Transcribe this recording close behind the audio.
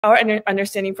Our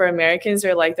understanding for Americans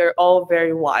are like they're all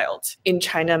very wild. In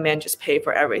China, men just pay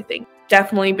for everything.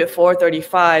 Definitely before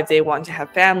 35, they want to have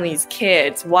families,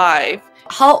 kids, wife.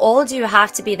 How old do you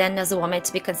have to be then as a woman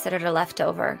to be considered a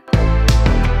leftover?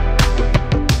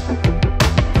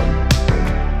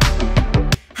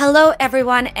 Hello,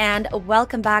 everyone, and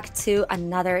welcome back to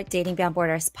another Dating Beyond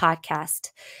Borders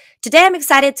podcast. Today, I'm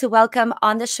excited to welcome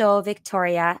on the show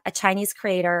Victoria, a Chinese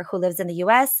creator who lives in the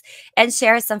US and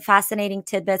shares some fascinating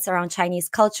tidbits around Chinese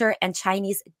culture and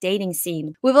Chinese dating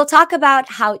scene. We will talk about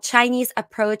how Chinese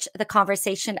approach the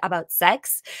conversation about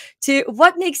sex, to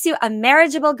what makes you a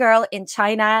marriageable girl in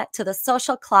China, to the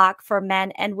social clock for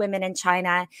men and women in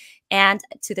China, and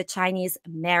to the Chinese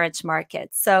marriage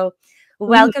market. So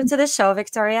welcome to the show,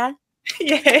 Victoria.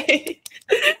 Yay.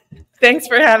 Thanks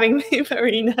for having me,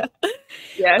 Marina.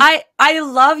 Yes. I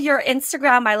love your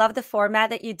Instagram. I love the format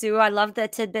that you do. I love the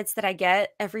tidbits that I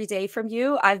get every day from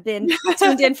you. I've been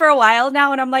tuned in for a while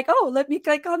now, and I'm like, oh, let me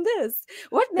click on this.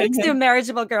 What makes you a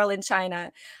marriageable girl in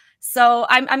China? So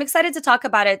I'm excited to talk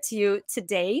about it to you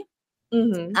today.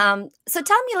 So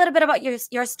tell me a little bit about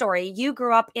your story. You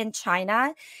grew up in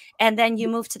China and then you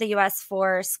moved to the US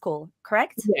for school,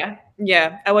 correct?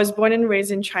 Yeah. I was born and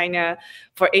raised in China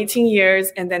for 18 years,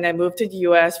 and then I moved to the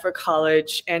US for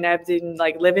college, and I've been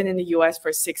living in the US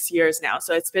for 6 years now.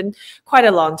 So it's been quite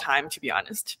a long time, to be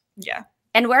honest. Yeah.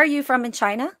 And where are you from in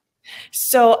China?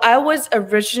 So I was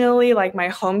originally my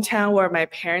hometown where my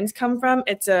parents come from.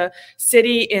 It's a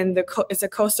city it's a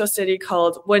coastal city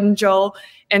called Wenzhou,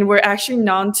 and we're actually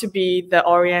known to be the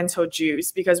Oriental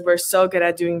Jews because we're so good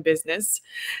at doing business.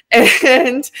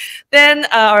 And then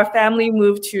our family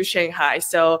moved to Shanghai.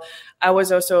 So I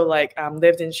was also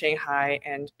lived in Shanghai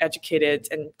and educated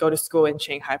and go to school in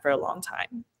Shanghai for a long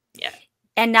time. Yeah.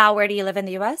 And now where do you live in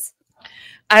the US?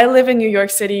 I live in New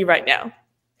York City right now.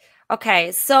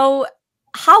 Okay, so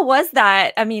how was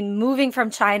that? I mean, moving from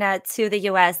China to the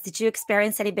US, did you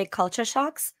experience any big culture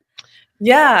shocks?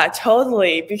 Yeah,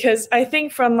 totally. Because I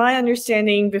think from my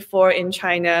understanding before in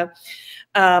China,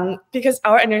 because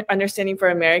our understanding for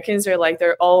Americans are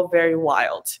they're all very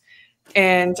wild.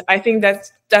 And I think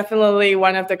that's definitely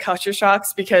one of the culture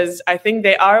shocks, because I think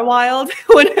they are wild.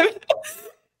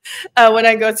 When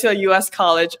I go to a US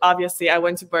college, obviously I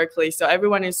went to Berkeley, so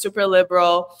everyone is super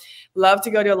liberal, love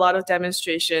to go to a lot of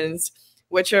demonstrations,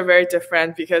 which are very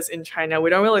different because in China, we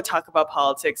don't really talk about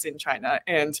politics in China,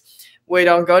 and we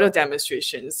don't go to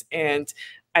demonstrations. And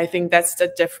I think that's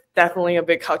definitely a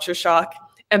big culture shock.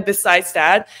 And besides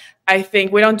that, I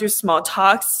think we don't do small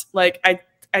talks. I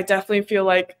definitely feel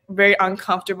very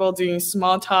uncomfortable doing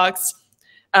small talks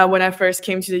when I first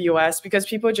came to the US, because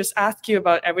people just ask you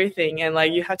about everything,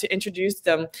 and you have to introduce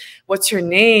them. What's your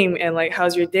name? And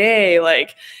how's your day?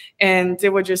 And they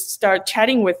would just start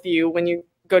chatting with you when you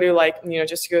go to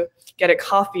just go get a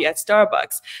coffee at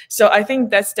Starbucks. So I think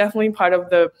that's definitely part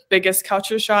of the biggest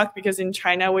culture shock, because in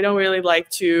China, we don't really like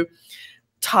to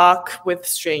talk with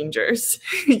strangers.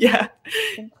 Yeah.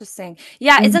 Interesting.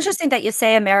 Yeah, it's interesting that you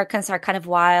say Americans are kind of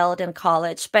wild in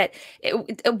college, but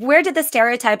where did the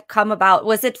stereotype come about?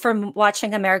 Was it from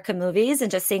watching American movies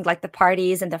and just seeing the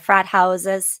parties and the frat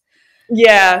houses?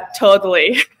 Yeah,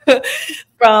 totally.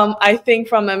 I think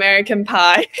from American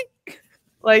Pie,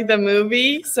 the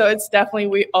movie. So it's definitely,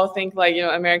 we all think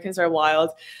Americans are wild.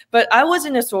 But I was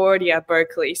in a sorority at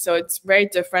Berkeley, so it's very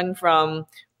different from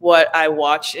what I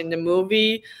watched in the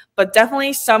movie, but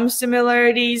definitely some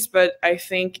similarities. But I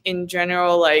think in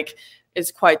general,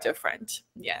 it's quite different.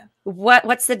 Yeah.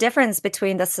 What's the difference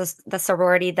between the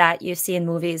sorority that you see in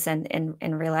movies and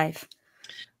in real life?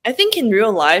 I think in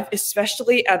real life,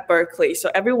 especially at Berkeley,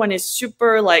 so everyone is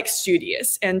super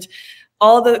studious, and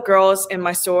all the girls in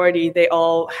my sorority, they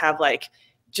all have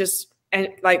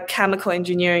chemical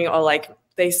engineering, or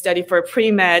they study for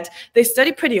pre-med. They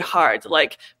study pretty hard.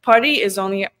 Party is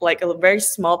only a very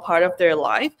small part of their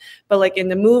life, but in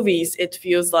the movies, it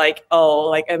feels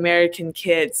American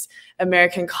kids,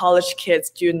 American college kids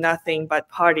do nothing but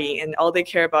party, and all they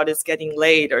care about is getting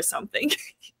laid or something.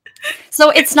 So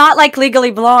it's not like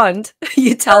Legally Blonde,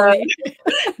 you tell me.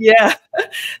 Yeah.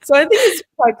 So I think it's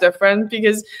quite different,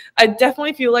 because I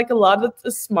definitely feel a lot of the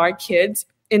smart kids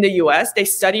in the US, they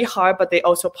study hard, but they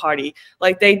also party.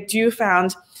 They do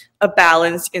found a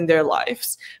balance in their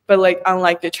lives. But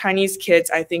unlike the Chinese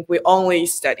kids, I think we only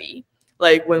study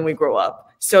when we grow up.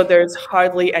 So there's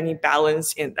hardly any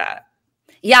balance in that.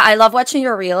 Yeah, I love watching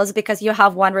your reels because you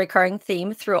have one recurring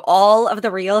theme through all of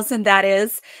the reels, and that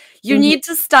is you need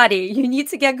to study, you need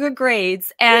to get good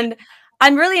grades. And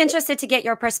I'm really interested to get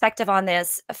your perspective on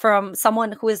this from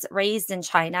someone who is raised in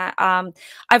China.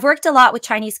 I've worked a lot with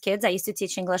Chinese kids. I used to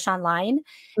teach English online.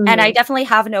 And I Mhm. definitely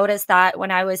have noticed that when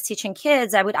I was teaching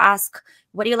kids, I would ask,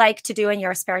 what do you like to do in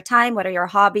your spare time? What are your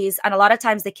hobbies? And a lot of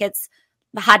times the kids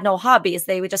had no hobbies.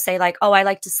 They would just say like, oh, I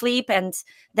like to sleep and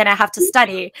then I have to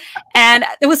study. And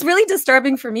it was really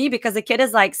disturbing for me because the kid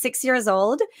is like 6 years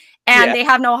old and Yeah. they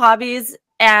have no hobbies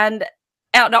and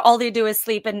all they do is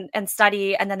sleep and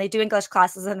study, and then they do English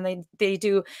classes, and they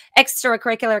do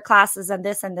extracurricular classes and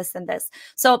this and this and this.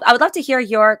 So I would love to hear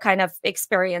your kind of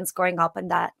experience growing up in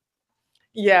that.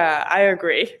 Yeah, I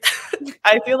agree.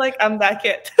 I feel like I'm that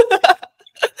kid.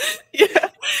 Yeah,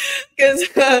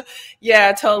 because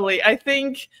yeah, totally. I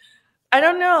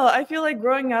don't know. I feel like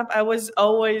growing up, I was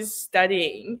always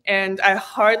studying, and I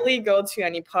hardly go to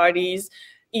any parties.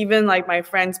 Even like my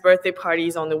friends' birthday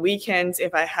parties on the weekends,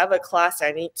 if I have a class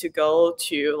I need to go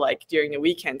to, like during the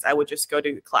weekends, I would just go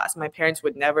to the class. My parents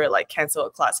would never like cancel a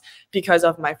class because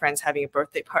of my friends having a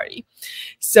birthday party.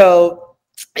 So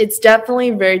it's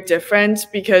definitely very different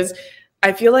because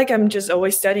I feel like I'm just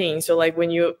always studying. So like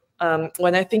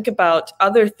when I think about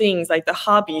other things like the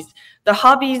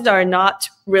hobbies are not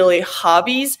really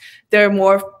hobbies. They're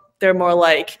more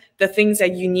like the things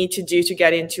that you need to do to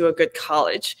get into a good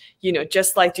college, you know,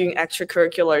 just like doing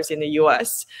extracurriculars in the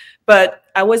US. But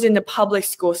I was in the public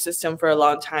school system for a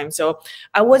long time. So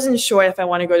I wasn't sure if I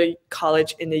want to go to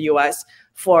college in the US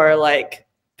for like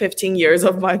 15 years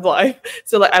of my life.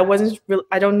 So like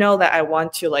I don't know that I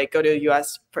want to like go to the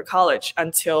US for college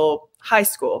until high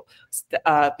school,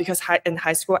 because in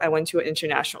high school I went to an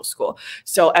international school,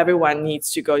 so everyone needs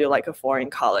to go to like a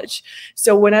foreign college.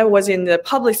 So when I was in the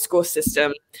public school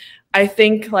system, I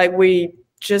think like we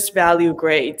just value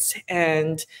grades,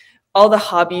 and all the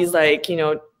hobbies, like, you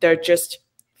know, they're just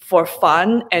for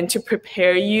fun and to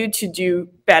prepare you to do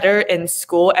better in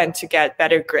school and to get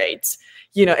better grades.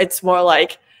 You know, it's more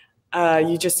like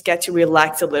you just get to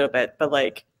relax a little bit, but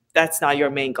like that's not your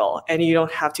main goal, and you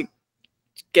don't have to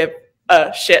give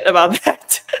a shit about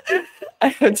that. I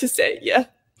have to say, yeah.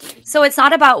 So it's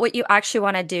not about what you actually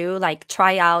want to do, like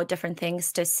try out different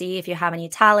things to see if you have any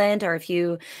talent or if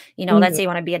you know, let's Mhm. say you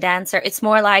want to be a dancer. It's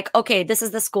more like, okay, this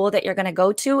is the school that you're going to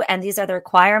go to, and these are the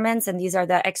requirements, and these are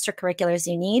the extracurriculars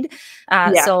you need.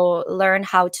 Yeah, So learn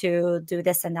how to do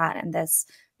this and that and this.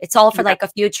 It's all for yeah, like a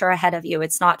future ahead of you.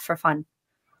 It's not for fun.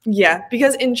 yeah.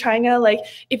 Because in China, like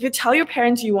if you tell your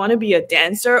parents you want to be a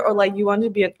dancer or like you want to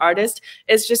be an artist,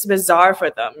 it's just bizarre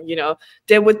for them. You know,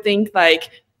 they would think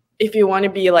like if you want to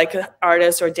be like an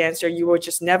artist or dancer, you will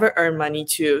just never earn money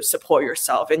to support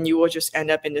yourself, and you will just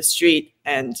end up in the street,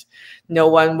 and no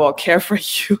one will care for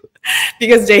you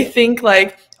because they think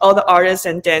like all the artists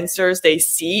and dancers they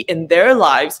see in their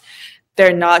lives,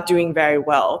 they're not doing very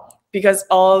well, because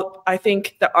all I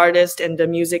think the artist and the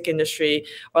music industry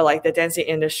or like the dancing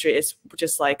industry is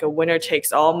just like a winner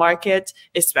takes all market,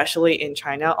 especially in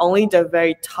China. Only the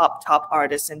very top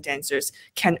artists and dancers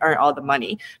can earn all the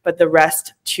money, but the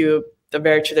rest, to the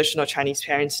very traditional Chinese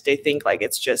parents, they think like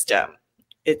it's just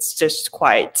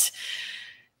quite,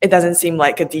 it doesn't seem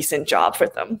like a decent job for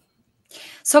them.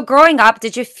 So growing up,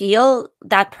 did you feel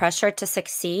that pressure to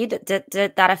succeed? Did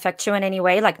that affect you in any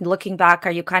way? Like looking back,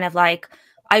 are you kind of like,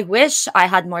 I wish I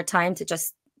had more time to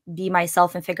just be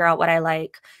myself and figure out what I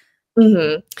like?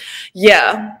 Hmm.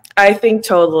 Yeah, I think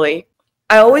totally.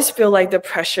 I always feel like the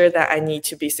pressure that I need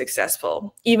to be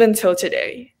successful, even till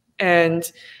today. And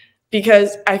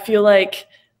because I feel like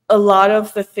a lot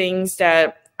of the things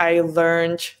that I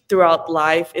learned throughout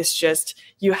life is just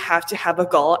you have to have a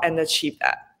goal and achieve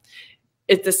that.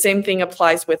 It's the same thing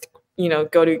applies with, you know,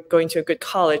 going to a good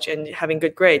college and having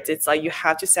good grades. It's like you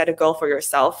have to set a goal for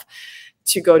yourself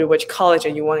to go to which college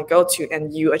and you want to go to,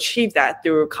 and you achieve that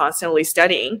through constantly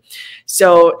studying.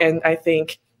 So, and I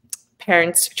think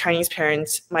parents, Chinese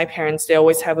parents, my parents, they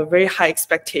always have a very high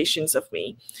expectations of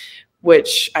me,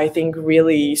 which I think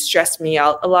really stressed me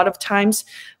out a lot of times.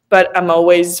 But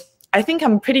I think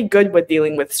I'm pretty good with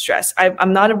dealing with stress.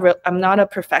 I'm not a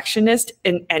perfectionist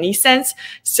in any sense,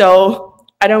 so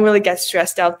I don't really get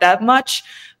stressed out that much.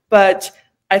 But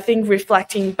I think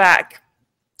reflecting back,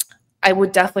 I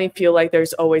would definitely feel like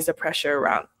there's always a pressure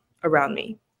around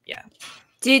me. Yeah.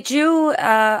 Did you,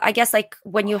 I guess, like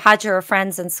when you had your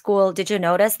friends in school, did you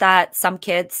notice that some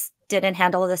kids didn't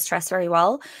handle the stress very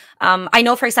well? I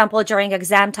know, for example, during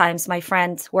exam times, my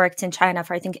friend worked in China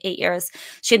for, I think, 8 years.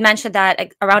 She'd mentioned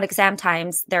that around exam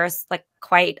times, there's like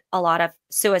quite a lot of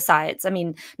suicides. I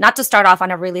mean, not to start off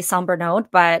on a really somber note,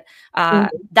 but Mhm.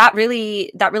 that really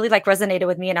like resonated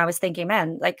with me. And I was thinking,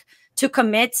 man, like to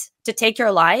commit to take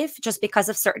your life just because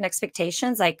of certain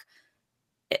expectations, like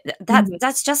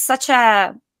That's just such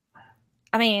a,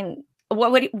 I mean,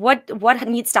 what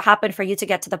needs to happen for you to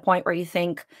get to the point where you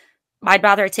think I'd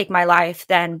rather take my life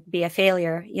than be a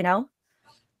failure, you know?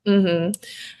 Mm-hmm.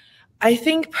 I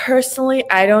think personally,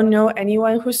 I don't know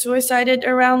anyone who suicided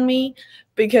around me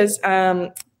because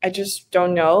I just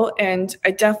don't know, and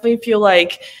I definitely feel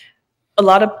like a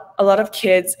lot of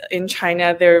kids in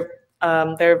China,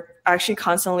 they're actually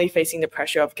constantly facing the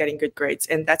pressure of getting good grades,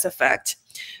 and that's a fact.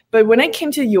 But when I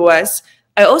came to the US,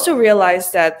 I also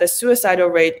realized that the suicidal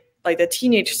rate, like the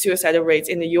teenage suicidal rates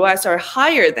in the US, are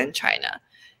higher than China.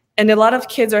 And a lot of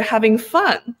kids are having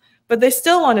fun, but they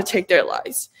still want to take their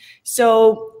lives.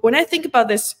 So when I think about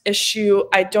this issue,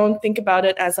 I don't think about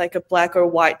it as like a black or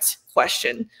white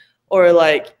question, or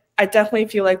like I definitely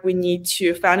feel like we need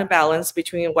to find a balance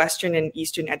between Western and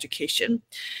Eastern education.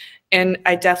 And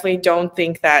I definitely don't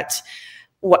think that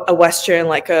a Western,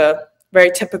 like a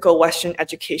very typical Western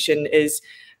education is,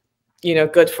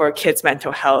 good for kids'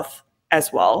 mental health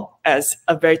as well as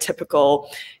a very typical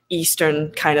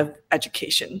Eastern kind of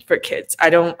education for kids. I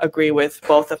don't agree with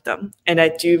both of them. And I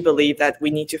do believe that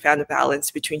we need to find a balance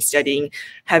between studying,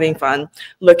 having fun,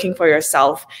 looking for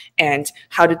yourself, and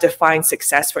how to define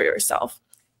success for yourself.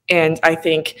 And I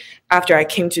think after I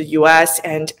came to the US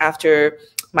and after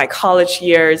my college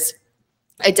years,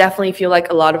 I definitely feel like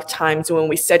a lot of times when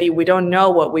we study, we don't know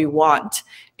what we want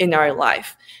in our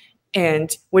life,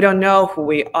 and we don't know who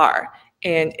we are.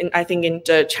 And I think in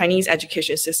the Chinese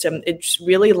education system, it's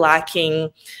really lacking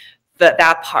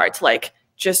that part, like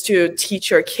just to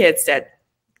teach your kids that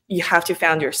you have to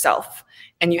find yourself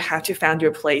and you have to find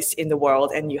your place in the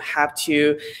world, and you have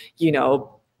to,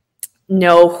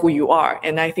 know who you are.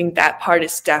 And I think that part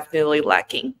is definitely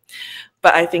lacking.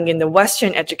 But I think in the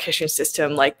Western education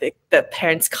system, like the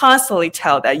parents constantly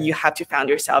tell that you have to find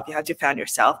yourself,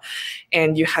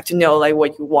 and you have to know like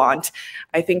what you want.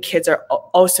 I think kids are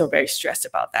also very stressed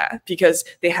about that because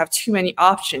they have too many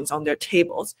options on their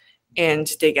tables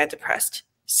and they get depressed.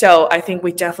 So I think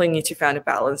we definitely need to find a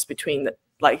balance between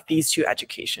these two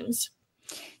educations.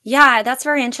 Yeah, that's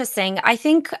very interesting. I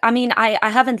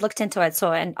haven't looked into it.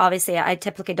 So, and obviously I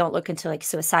typically don't look into like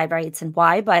suicide rates and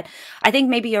why, but I think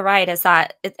maybe you're right, is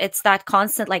that it's that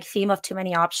constant like theme of too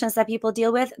many options that people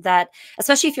deal with, that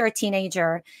especially if you're a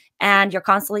teenager and you're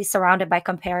constantly surrounded by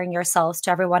comparing yourselves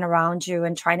to everyone around you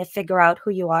and trying to figure out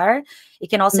who you are, it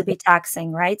can also be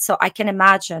taxing, right? So I can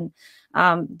imagine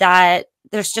that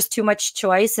there's just too much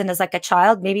choice. And as like a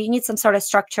child, maybe you need some sort of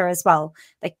structure as well.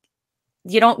 Like,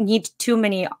 you don't need too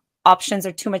many options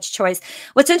or too much choice.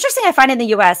 What's interesting, I find in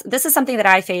the US, this is something that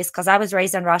I face because I was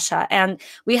raised in Russia, and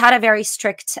we had a very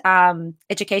strict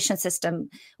education system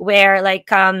where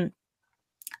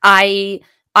I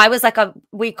was like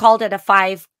we called it a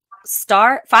five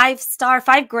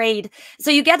grade. So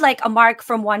you get like a mark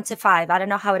from 1 to 5. I don't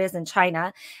know how it is in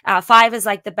China. 5 is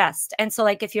like the best. And so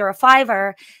like if you're a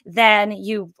 5er, then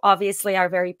you obviously are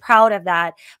very proud of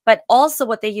that. But also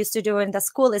what they used to do in the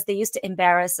school is they used to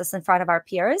embarrass us in front of our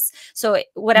peers. So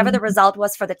whatever the result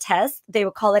was for the test, they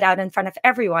would call it out in front of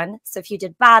everyone. So if you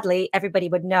did badly, everybody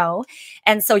would know.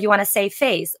 And so you want to save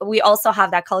face. We also have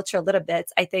that culture a little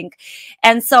bit, I think.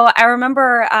 And so I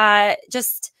remember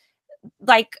just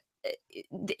like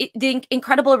the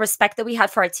incredible respect that we had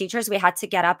for our teachers. We had to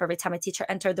get up every time a teacher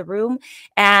entered the room,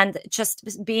 and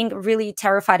just being really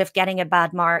terrified of getting a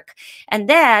bad mark. And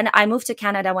then I moved to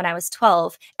Canada when I was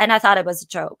 12, and I thought it was a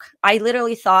joke. I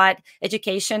literally thought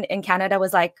education in Canada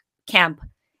was like camp.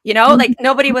 Like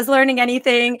nobody was learning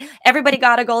anything. Everybody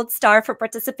got a gold star for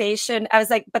participation. I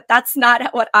was like, but that's not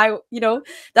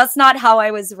that's not how I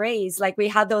was raised. Like we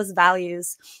had those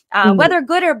values, whether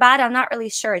good or bad, I'm not really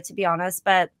sure, to be honest,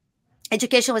 but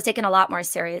education was taken a lot more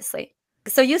seriously.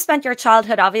 So you spent your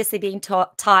childhood obviously being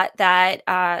taught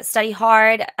that study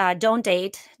hard, don't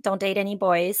date any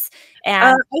boys.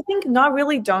 And I think not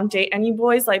really don't date any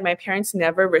boys. Like my parents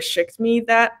never restrict me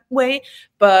that way,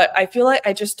 but I feel like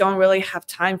I just don't really have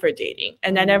time for dating.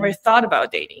 And I never thought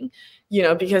about dating,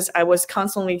 because I was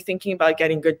constantly thinking about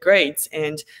getting good grades,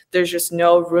 and there's just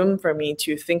no room for me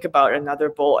to think about another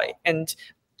boy. And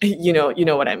you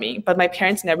know what I mean. But my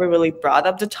parents never really brought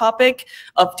up the topic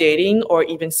of dating or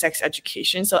even sex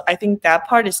education. So I think that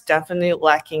part is definitely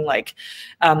lacking,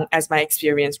 as my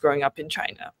experience growing up in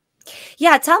China.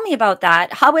 Yeah, tell me about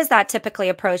that. How is that typically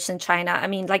approached in China? I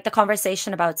mean, like the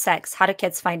conversation about sex, how do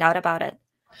kids find out about it?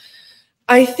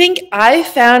 I think I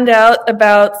found out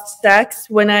about sex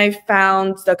when I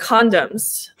found the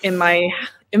condoms in my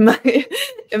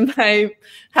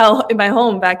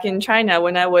home back in China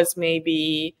when I was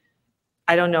maybe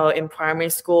I don't know, in primary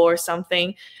school or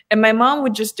something. And my mom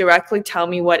would just directly tell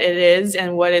me what it is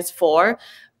and what it's for.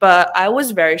 But I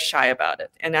was very shy about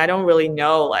it. And I don't really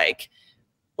know like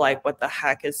what the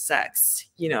heck is sex,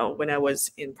 you know, when I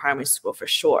was in primary school for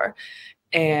sure.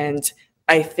 And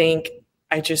I think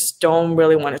I just don't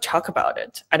really want to talk about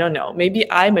it. I don't know.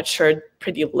 Maybe I matured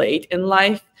pretty late in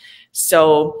life.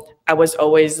 So I was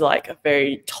always like a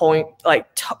very I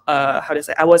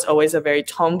was always a very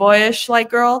tomboyish like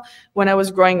girl when I was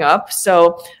growing up.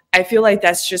 So I feel like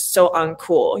that's just so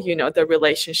uncool, you know, the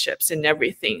relationships and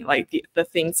everything, like the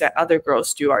things that other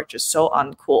girls do are just so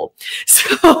uncool.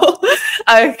 So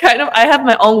I have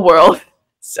my own world.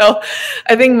 So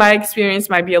I think my experience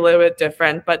might be a little bit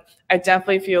different, but I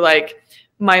definitely feel like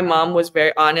my mom was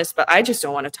very honest, but I just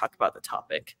don't want to talk about the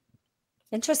topic.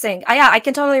 Interesting. Yeah, I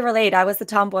can totally relate. I was the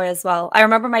tomboy as well. I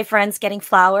remember my friends getting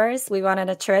flowers. We went on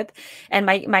a trip, and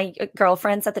my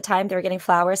girlfriends at the time, they were getting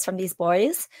flowers from these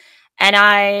boys, and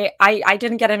I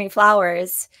didn't get any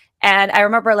flowers. And I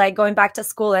remember like going back to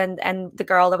school, and the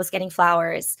girl that was getting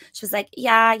flowers, she was like,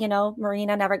 "Yeah, you know,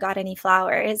 Marina never got any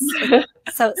flowers."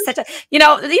 So such a, you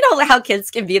know how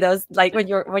kids can be, those like when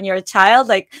you're a child,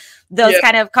 like those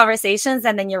kind of conversations,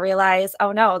 and then you realize,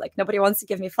 oh no, like nobody wants to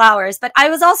give me flowers. But I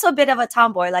was also a bit of a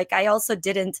tomboy. Like I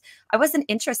wasn't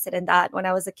interested in that when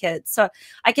I was a kid. So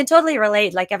I can totally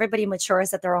relate. Like everybody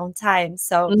matures at their own time.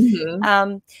 So,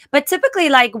 but typically,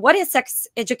 like, what is sex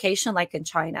education like in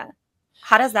China?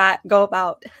 How does that go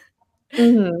about?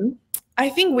 I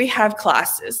think we have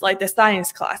classes, like the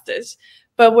science classes,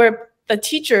 but where the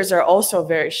teachers are also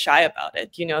very shy about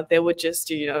it. You know, they would just,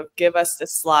 you know, give us the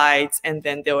slides and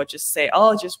then they would just say,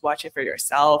 oh, just watch it for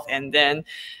yourself. And then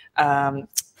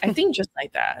I think just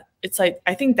like that. It's like,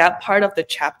 I think that part of the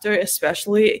chapter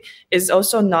especially is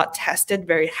also not tested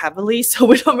very heavily. So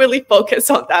we don't really focus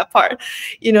on that part.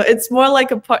 You know, it's more like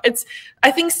a part,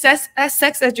 I think sex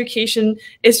education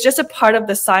is just a part of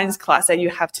the science class that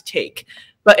you have to take,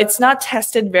 but it's not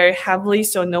tested very heavily.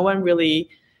 So no one really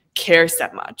cares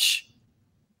that much.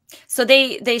 So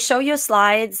they show you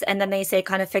slides and then they say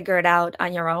kind of figure it out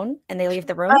on your own and they leave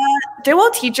the room? They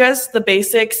will teach us the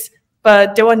basics,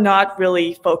 but they will not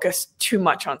really focus too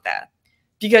much on that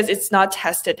because it's not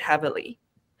tested heavily.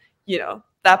 You know,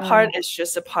 that part is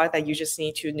just a part that you just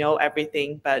need to know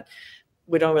everything, but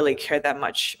we don't really care that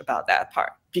much about that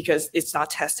part because it's not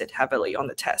tested heavily on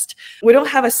the test. We don't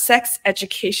have a sex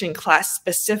education class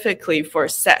specifically for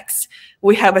sex.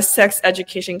 We have a sex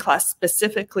education class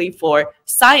specifically for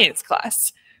science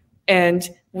class, and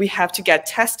we have to get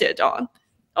tested on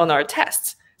our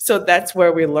tests. So that's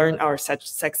where we learn our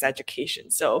sex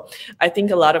education. So I think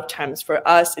a lot of times for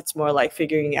us, it's more like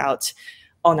figuring out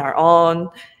on our own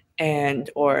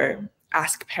or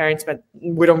ask parents, but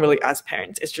we don't really ask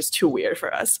parents. It's just too weird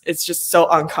for us. It's just so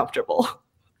uncomfortable.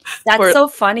 That's so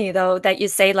funny though, that you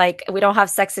say like, we don't have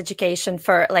sex education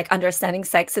for like understanding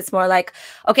sex. It's more like,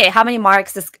 okay, how many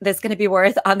marks is this going to be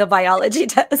worth on the biology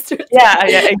test?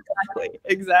 Yeah,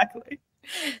 exactly.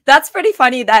 That's pretty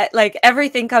funny that like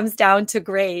everything comes down to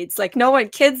grades. Like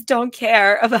kids don't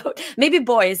care about, maybe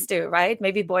boys do, right?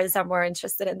 Maybe boys are more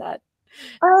interested in that.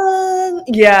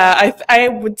 Yeah, I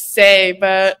would say,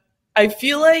 but I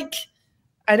feel like,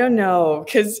 I don't know,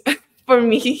 because for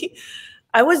me,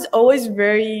 I was always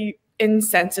very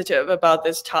insensitive about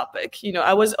this topic. You know,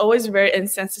 I was always very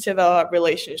insensitive about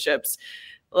relationships.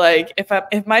 Like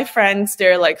if my friends,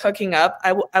 they're like hooking up,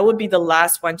 I would be the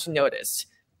last one to notice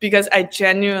because I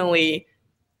genuinely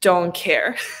don't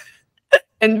care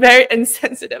and very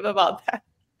insensitive about that.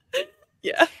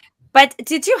 Yeah. But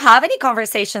did you have any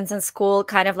conversations in school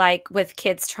kind of like with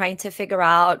kids trying to figure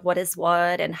out what is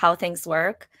what and how things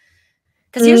work?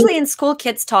 Because usually in school,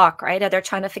 kids talk, right? They're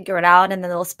trying to figure it out and then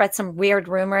they'll spread some weird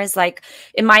rumors. Like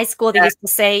in my school, they used to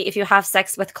say, if you have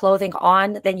sex with clothing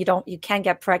on, then you can't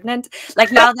get pregnant.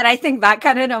 Like now that I think back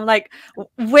on it, I'm like,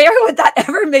 where would that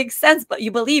ever make sense? But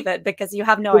you believe it because you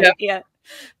have no idea.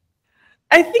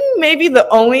 I think maybe the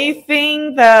only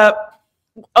thing that,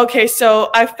 okay, so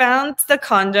I found the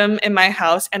condom in my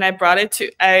house and I brought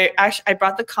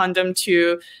the condom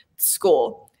to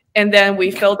school. And then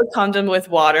we fill the condom with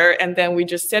water and then we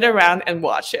just sit around and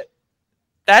watch it.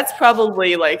 That's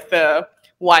probably like the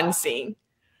one scene.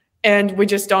 And we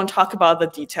just don't talk about the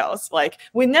details. Like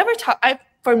we never talk,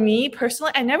 for me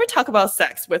personally, I never talk about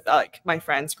sex with like my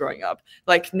friends growing up,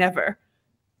 like never.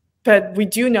 But we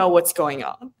do know what's going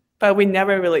on, but we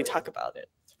never really talk about it.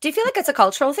 Do you feel like it's a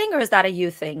cultural thing or is that a you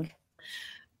thing?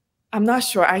 I'm not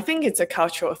sure. I think it's a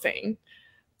cultural thing.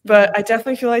 But I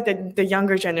definitely feel like the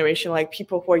younger generation, like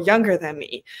people who are younger than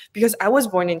me, because I was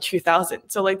born in 2000.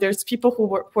 So like there's people who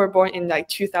were born in like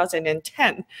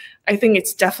 2010. I think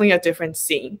it's definitely a different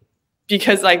scene,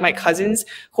 because like my cousins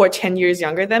who are 10 years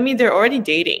younger than me, they're already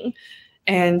dating.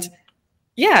 And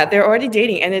yeah, they're already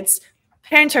dating, and it's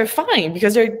parents are fine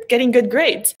because they're getting good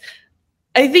grades.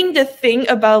 I think the thing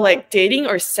about like dating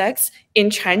or sex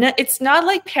in China, it's not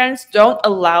like parents don't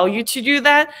allow you to do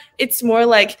that. It's more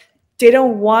like they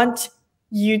don't want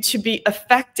you to be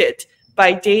affected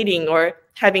by dating or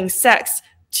having sex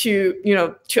to, you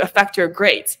know, to affect your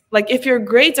grades. Like if your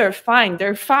grades are fine,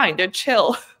 they're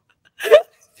chill. I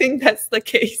think that's the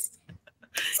case.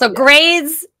 So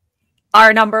grades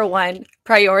are number one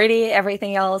priority.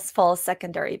 Everything else falls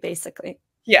secondary, basically.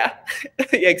 Yeah,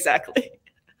 exactly.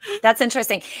 That's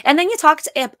interesting. And then you talked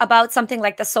about something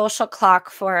like the social clock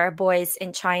for boys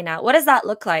in China. What does that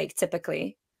look like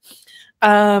typically?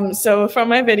 So from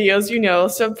my videos, you know,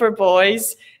 so for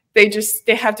boys, they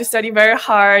have to study very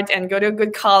hard and go to a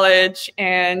good college.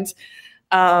 And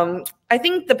I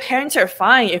think the parents are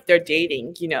fine if they're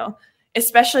dating, you know,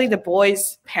 especially the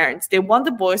boys' parents. They want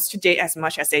the boys to date as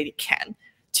much as they can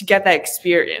to get that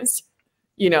experience,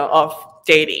 you know, of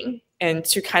dating and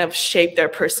to kind of shape their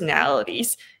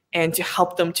personalities and to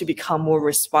help them to become more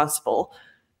responsible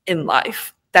in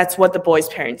life. That's what the boys'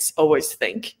 parents always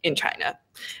think in China.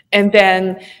 And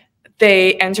then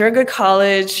they enter a good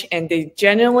college and they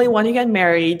generally want to get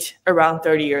married around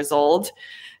 30 years old.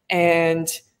 And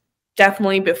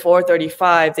definitely before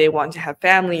 35, they want to have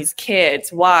families,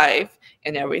 kids, wife,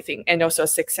 and everything, and also a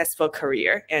successful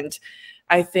career. And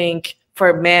I think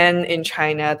for men in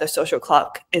China, the social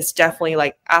clock is definitely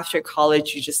like after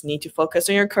college, you just need to focus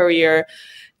on your career,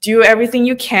 do everything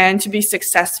you can to be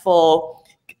successful,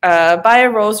 buy a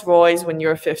Rolls Royce when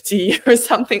you're 50 or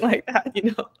something like that,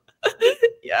 you know?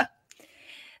 Yeah.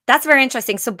 That's very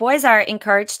interesting. So boys are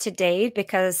encouraged to date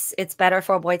because it's better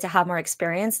for a boy to have more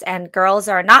experience, and girls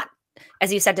are not,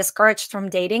 as you said, discouraged from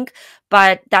dating,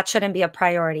 but that shouldn't be a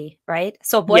priority, right?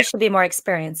 So boys should be more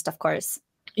experienced, of course.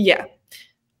 Yeah.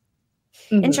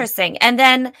 Mm-hmm. Interesting. And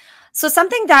then, so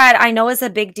something that I know is a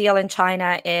big deal in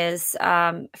China is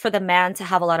for the man to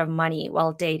have a lot of money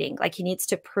while dating. Like he needs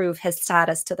to prove his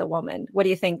status to the woman. What do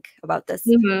you think about this?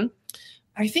 Mm-hmm.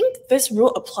 I think this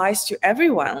rule applies to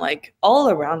everyone, like all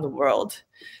around the world.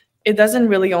 It doesn't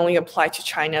really only apply to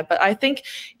China, but I think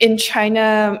in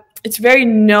China, it's very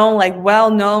known, like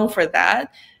well known for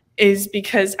that, is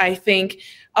because I think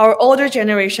our older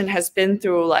generation has been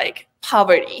through like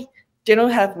poverty. They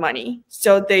don't have money.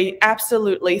 So they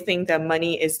absolutely think that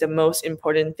money is the most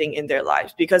important thing in their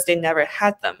lives because they never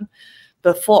had them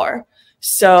before.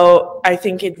 So I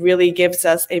think it really gives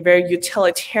us a very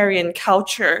utilitarian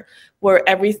culture where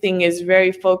everything is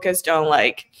very focused on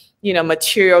like, you know,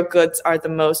 material goods are the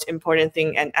most important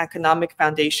thing and economic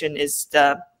foundation is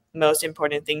the most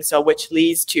important thing. So which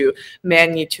leads to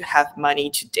men need to have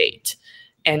money to date.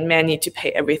 And men need to pay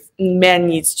everything. Men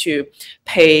needs to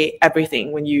pay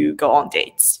everything when you go on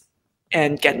dates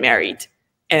and get married.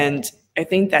 And I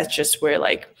think that's just where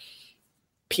like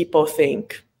people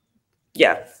think,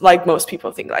 yeah, like most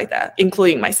people think like that,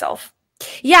 including myself.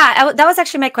 Yeah, that was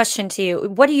actually my question to you.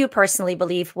 What do you personally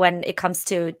believe when it comes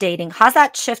to dating? Has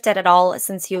that shifted at all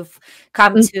since you've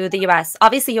come to the US?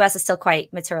 Obviously, US is still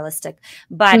quite materialistic,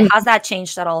 but has that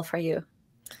changed at all for you?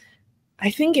 I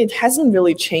think it hasn't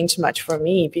really changed much for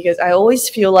me because I always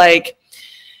feel like,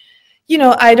 you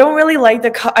know, I don't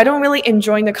really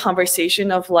enjoy the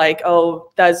conversation of like,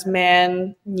 oh, does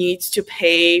man needs to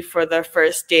pay for the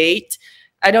first date?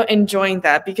 I don't enjoy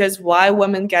that because why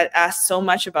women get asked so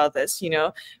much about this, you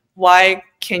know? Why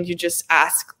can't you just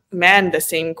ask men the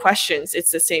same questions?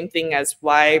 It's the same thing as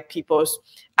why people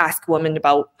ask women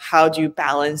about how do you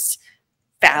balance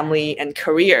family and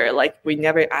career. Like we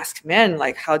never ask men,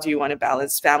 like, how do you want to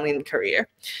balance family and career?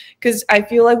 Because I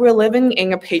feel like we're living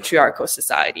in a patriarchal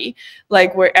society,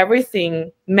 like where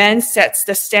men sets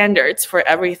the standards for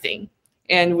everything.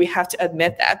 And we have to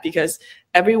admit that because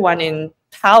everyone in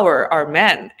power are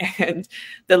men and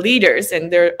the leaders,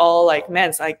 and they're all like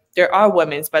men. Like there are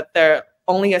women, but they're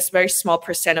only a very small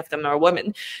percent of them are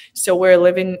women. So we're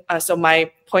living, so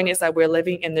my point is that we're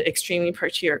living in an extremely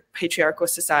patriarchal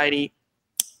society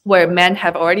where men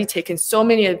have already taken so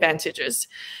many advantages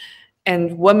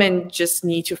and women just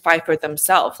need to fight for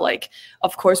themselves. Like,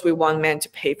 of course, we want men to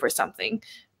pay for something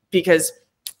because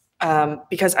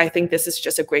I think this is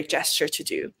just a great gesture to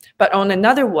do. But on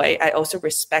another way, I also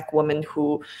respect women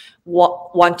who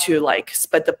want to like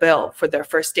split the bill for their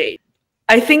first date.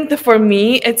 I think that for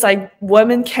me, it's like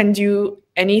women can do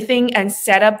anything and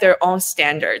set up their own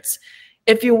standards.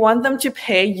 If you want them to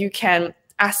pay, you can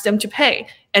ask them to pay,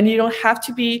 and you don't have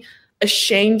to be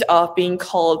ashamed of being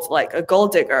called like a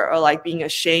gold digger, or like being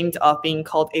ashamed of being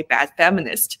called a bad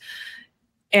feminist.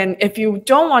 And if you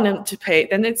don't want them to pay,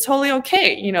 then it's totally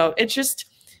okay. You know, it's just,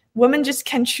 women just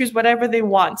can choose whatever they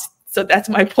want. So that's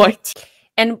my point.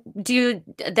 And do you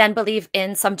then believe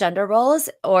in some gender roles,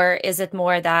 or is it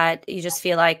more that you just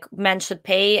feel like men should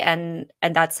pay and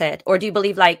that's it? Or do you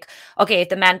believe like, okay, if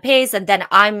the man pays, and then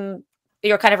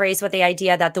you're kind of raised with the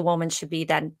idea that the woman should be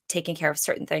then taking care of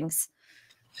certain things?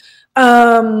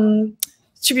 To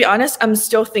be honest, I'm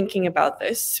still thinking about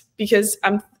this, because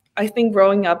I think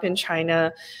growing up in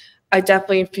China, I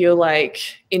definitely feel like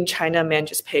in China, men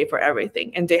just pay for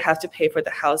everything, and they have to pay for the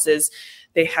houses,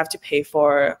 they have to pay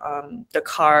for the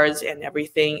cars and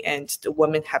everything, and the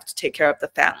women have to take care of the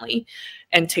family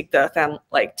and take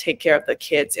care of the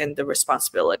kids and the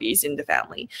responsibilities in the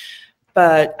family.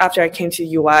 But after I came to the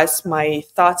US, my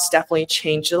thoughts definitely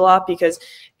changed a lot, because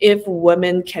if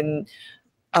women can,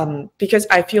 because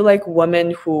I feel like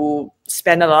women who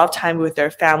spend a lot of time with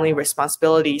their family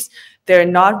responsibilities, they're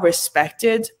not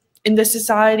respected in the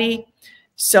society.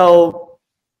 So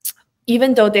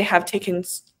even though they have taken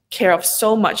care of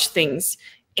so much things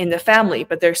in the family,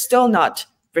 but they're still not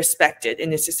respected in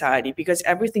the society, because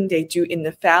everything they do in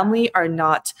the family are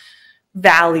not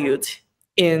valued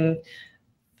in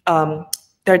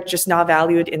they're just not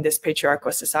valued in this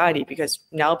patriarchal society, because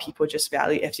now people just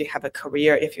value if you have a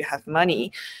career, if you have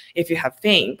money, if you have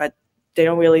fame, but they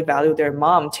don't really value their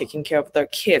mom taking care of their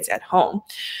kids at home.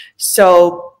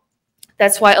 So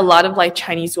that's why a lot of like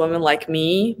Chinese women like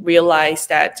me realize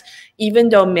that even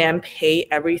though men pay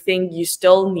everything, you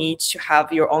still need to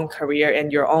have your own career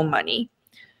and your own money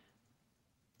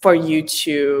for you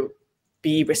to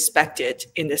be respected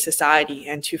in the society,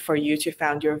 and for you to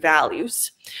found your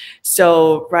values.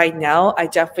 So right now, I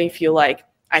definitely feel like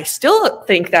I still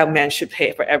think that men should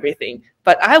pay for everything,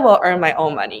 but I will earn my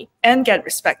own money and get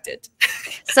respected.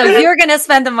 So you're going to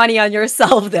spend the money on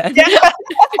yourself then. Yeah.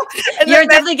 You're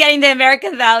definitely getting the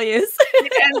American values.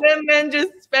 And then men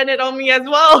just spend it on me as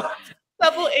well.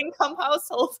 Double income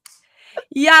household.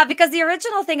 Yeah, because the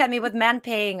original thing, I mean, with men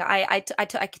paying, I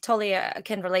totally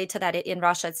can relate to that. In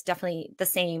Russia, it's definitely the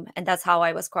same, and that's how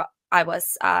I was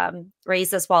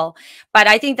raised as well. But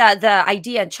I think that the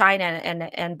idea in China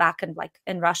and back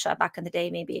in Russia back in the day,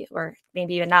 maybe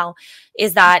even now,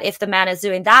 is that if the man is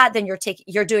doing that, then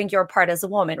you're doing your part as a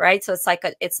woman, right? So it's like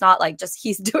it's not like just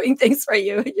he's doing things for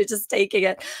you, you're just taking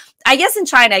it. I guess in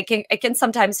China, I can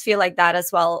sometimes feel like that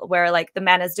as well, where like the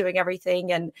man is doing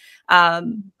everything, and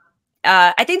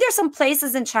I think there's some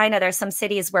places in China, there's some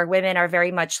cities where women are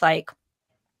very much like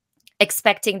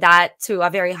expecting that to a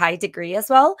very high degree as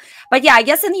well. But yeah, I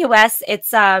guess in the US,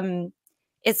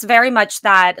 it's very much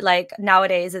that like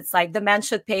nowadays it's like the man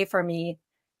should pay for me,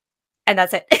 and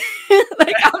that's it.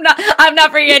 Like I'm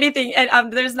not bringing anything,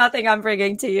 and there's nothing I'm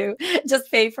bringing to you.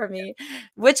 Just pay for me,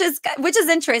 which is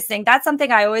interesting. That's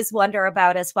something I always wonder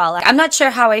about as well. I'm not sure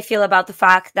how I feel about the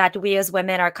fact that we as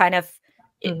women are kind of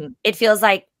it feels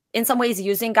like in some ways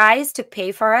using guys to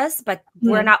pay for us, but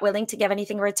we're not willing to give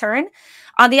anything in return.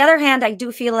 On the other hand, I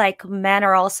do feel like men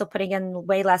are also putting in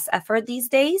way less effort these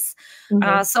days.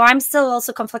 So I'm still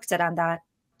also conflicted on that.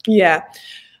 Yeah.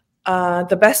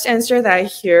 The best answer that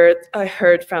I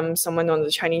heard from someone on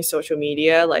the Chinese social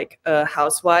media, like a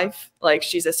housewife, like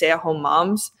she's a stay-at-home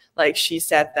mom, like she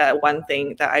said that one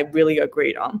thing that I really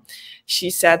agreed on.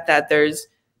 She said that there's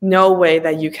no way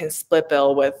that you can split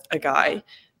bill with a guy,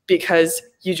 because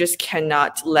you just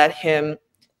cannot let him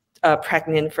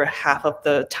pregnant for half of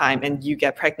the time, and you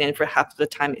get pregnant for half of the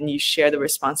time, and you share the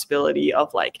responsibility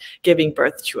of like giving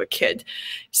birth to a kid.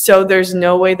 So there's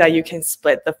no way that you can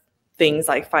split the things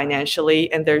like financially,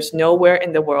 and there's nowhere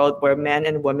in the world where men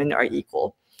and women are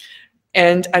equal.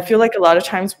 And I feel like a lot of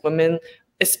times women,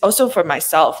 it's also for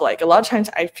myself, like a lot of times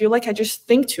I feel like I just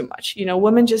think too much, you know,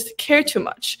 women just care too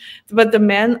much. But the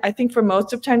men, I think for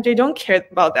most of the time, they don't care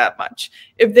about that much.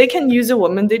 If they can use a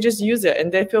woman, they just use it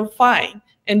and they feel fine.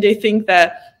 And they think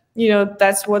that, you know,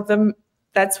 that's what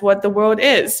the world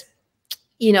is,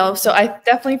 you know. So I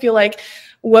definitely feel like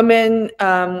women,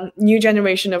 new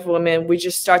generation of women, we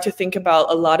just start to think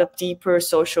about a lot of deeper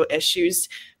social issues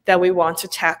that we want to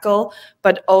tackle,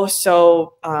 but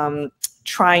also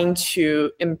trying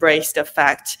to embrace the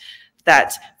fact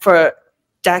that for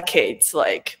decades,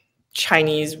 like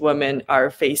Chinese women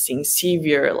are facing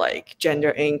severe like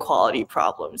gender inequality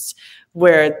problems,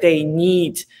 where they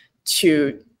need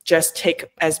to just take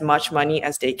as much money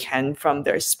as they can from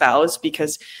their spouse,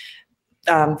 because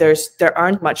there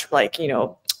aren't much like, you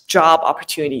know, job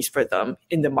opportunities for them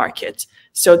in the market.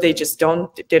 So they just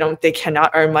they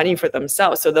cannot earn money for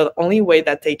themselves. So the only way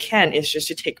that they can is just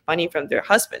to take money from their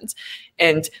husbands.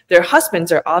 And their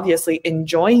husbands are obviously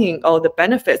enjoying all the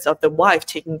benefits of the wife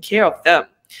taking care of them.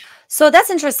 So that's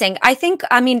interesting.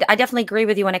 I mean, I definitely agree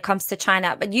with you when it comes to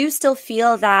China, but you still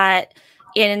feel that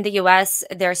in the US,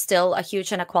 there's still a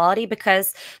huge inequality?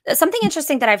 Because something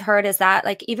interesting that I've heard is that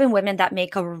like even women that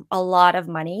make a lot of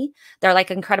money, they're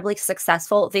like incredibly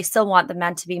successful, they still want the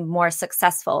men to be more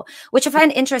successful, which I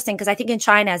find interesting because I think in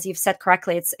China, as you've said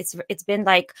correctly, it's been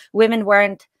like women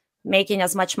weren't making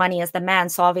as much money as the man.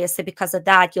 So obviously because of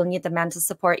that, you'll need the man to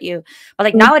support you. But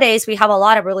like nowadays, we have a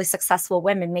lot of really successful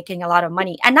women making a lot of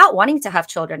money and not wanting to have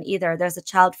children either. There's a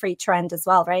child-free trend as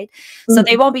well, right? So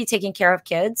they won't be taking care of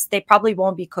kids. They probably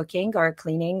won't be cooking or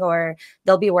cleaning, or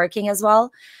they'll be working as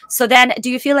well. So then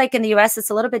do you feel like in the US it's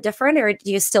a little bit different, or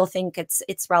do you still think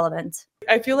it's relevant?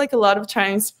 I feel like a lot of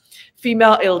times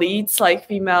female elites, like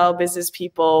female business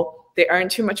people, they earn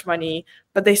too much money,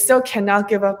 but they still cannot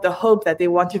give up the hope that they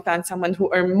want to find someone who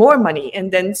earn more money,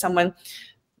 and then someone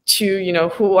to,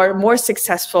 who are more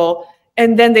successful,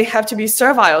 and then they have to be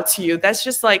servile to you. That's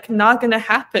just like not going to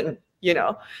happen,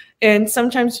 And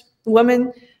sometimes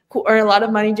women who earn a lot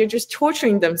of money, they're just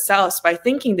torturing themselves by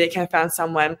thinking they can find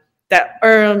someone that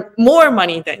earn more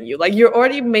money than you. Like, you're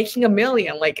already making $1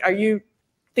 million. Like, are you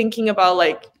thinking about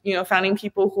like, finding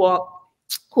people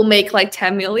who make like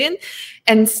 10 million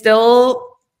and still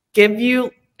give you,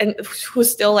 and who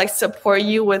still like support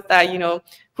you with that,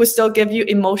 who still give you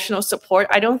emotional support?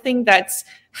 I don't think that's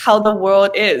how the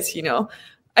world is,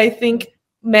 I think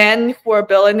men who are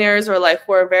billionaires or like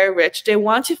who are very rich, they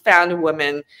want to find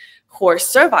women who are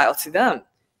servile to them,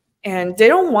 and they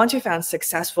don't want to find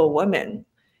successful women.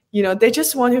 They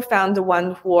just want to find the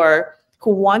one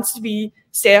who wants to be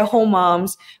stay-at-home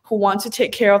moms, who want to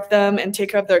take care of them and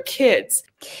take care of their kids.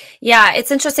 Yeah, it's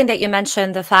interesting that you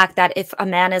mentioned the fact that if a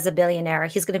man is a billionaire,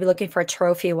 he's going to be looking for a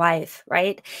trophy wife,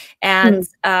 right? And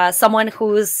someone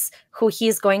who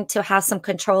he's going to have some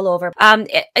control over.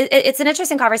 It's an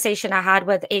interesting conversation I had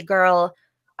with a girl,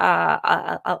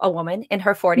 a woman in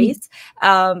her 40s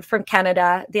from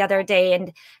Canada the other day,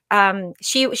 and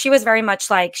she was very much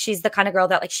like, she's the kind of girl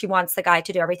that like she wants the guy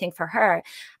to do everything for her.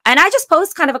 And I just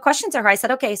posed kind of a question to her. I said,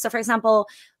 okay, so for example,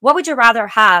 what would you rather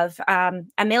have?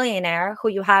 A millionaire who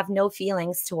you have no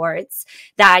feelings towards,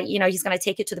 that he's going to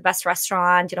take you to the best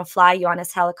restaurant, fly you on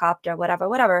his helicopter,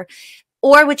 whatever,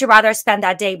 or would you rather spend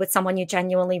that day with someone you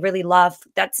genuinely really love,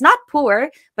 that's not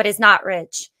poor but is not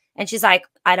rich? And she's like,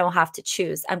 I don't have to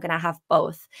choose. I'm going to have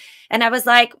both. And I was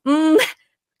like,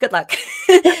 good luck.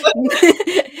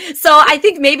 So I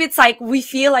think maybe it's like we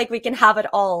feel like we can have it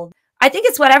all. I think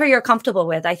it's whatever you're comfortable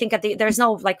with. I think there's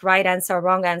no like right answer or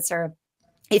wrong answer.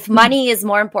 If money is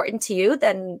more important to you,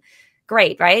 then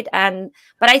great, right?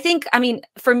 But I think, I mean,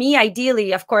 for me,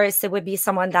 ideally, of course, it would be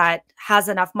someone that has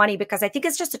enough money, because I think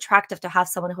it's just attractive to have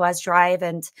someone who has drive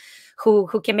and who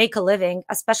can make a living,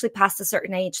 especially past a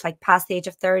certain age, like past the age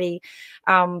of 30.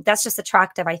 That's just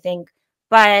attractive, I think.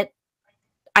 But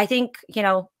I think,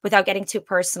 without getting too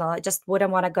personal, I just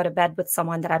wouldn't want to go to bed with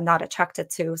someone that I'm not attracted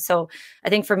to. So I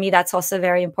think for me, that's also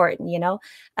very important,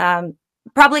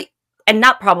 probably. And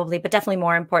not probably, but definitely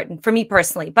more important for me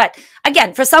personally. But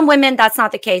again, for some women, that's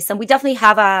not the case. And we definitely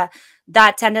have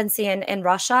that tendency in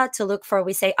Russia to look for,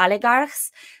 we say,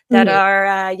 oligarchs that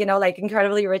are, like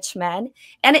incredibly rich men.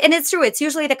 And it's true. It's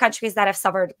usually the countries that have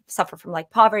suffered from like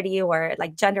poverty or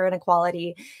like gender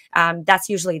inequality. That's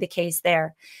usually the case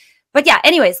there. But yeah,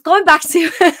 anyways, going back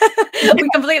to, we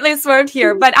completely swerved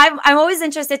here, but I'm always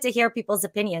interested to hear people's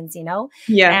opinions,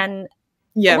 Yeah. And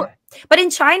yeah. But in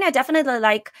China, definitely,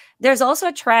 like, there's also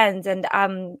a trend, and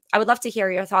I would love to hear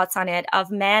your thoughts on it,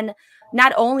 of men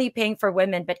not only paying for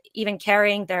women, but even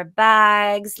carrying their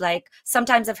bags. Like,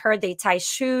 sometimes I've heard they tie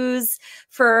shoes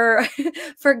for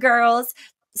for girls.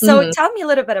 So tell me a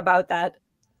little bit about that.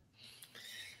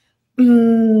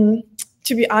 To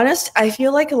be honest, I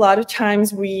feel like a lot of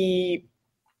times we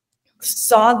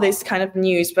saw this kind of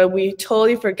news, but we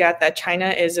totally forget that China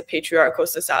is a patriarchal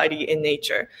society in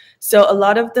nature. So a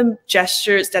lot of the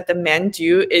gestures that the men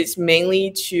do is mainly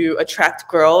to attract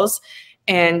girls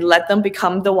and let them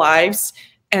become the wives,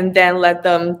 and then let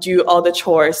them do all the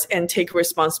chores and take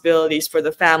responsibilities for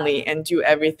the family and do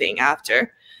everything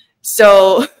after.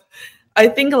 So I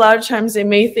think a lot of times they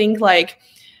may think like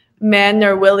men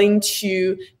are willing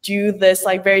to do this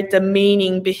like very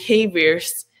demeaning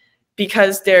behaviors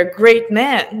because they're great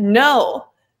men. No,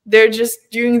 they're just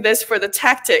doing this for the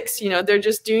tactics. They're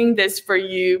just doing this for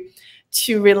you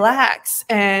to relax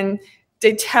and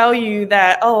they tell you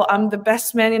that, oh, I'm the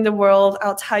best man in the world.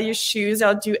 I'll tie your shoes.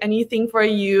 I'll do anything for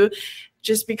you.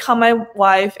 Just become my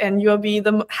wife and you'll be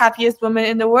the happiest woman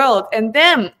in the world. And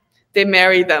then they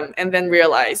marry them and then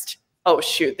realized, oh,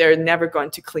 shoot, they're never going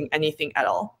to clean anything at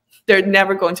all. They're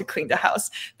never going to clean the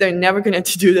house. They're never going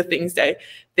to do the things they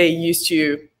used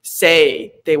to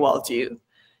say they will do,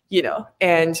 you know.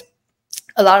 And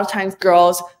a lot of times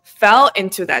girls fell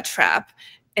into that trap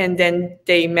and then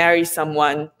they marry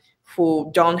someone who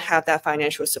don't have that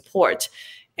financial support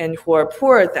and who are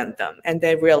poorer than them. And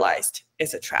they realized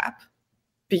it's a trap.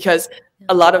 Because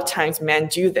a lot of times men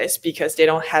do this because they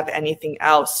don't have anything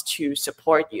else to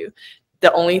support you.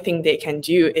 The only thing they can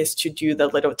do is to do the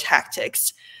little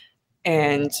tactics.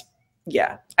 And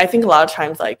yeah, I think a lot of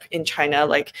times, like in China,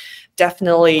 like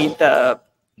definitely the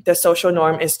social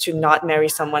norm is to not marry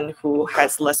someone who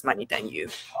has less money than you,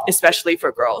 especially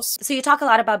for girls. So you talk a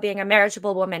lot about being a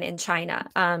marriageable woman in China.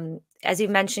 As you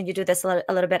mentioned, you do this a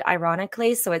little bit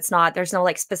ironically. So there's no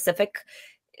like specific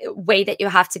way that you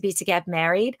have to be to get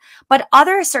married, but are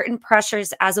there certain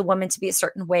pressures as a woman to be a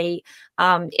certain way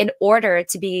in order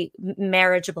to be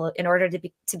marriageable, in order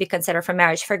to be considered for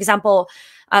marriage? For example,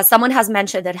 someone has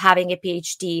mentioned that having a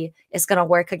PhD is going to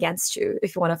work against you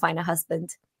if you want to find a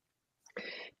husband.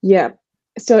 Yeah.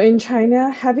 So in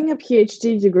China, having a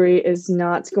PhD degree is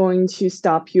not going to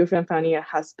stop you from finding a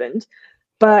husband,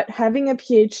 but having a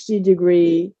PhD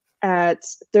degree at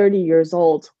 30 years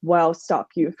old will stop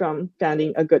you from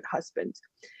finding a good husband,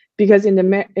 because in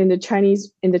the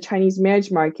Chinese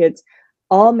marriage market,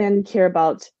 all men care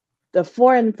about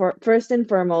first and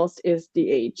foremost is the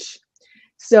age.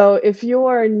 So if you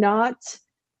are not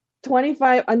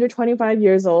under 25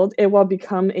 years old, it will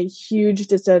become a huge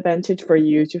disadvantage for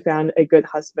you to find a good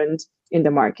husband in the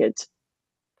market.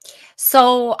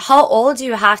 So how old do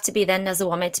you have to be then as a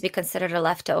woman to be considered a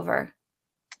leftover?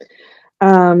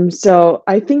 So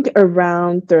I think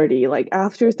around 30, like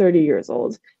after 30 years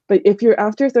old. But if you're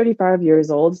after 35 years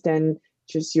old, then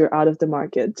just you're out of the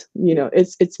market. You know,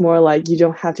 it's more like you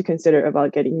don't have to consider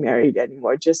about getting married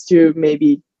anymore. Just to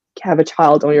maybe have a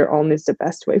child on your own is the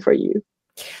best way for you.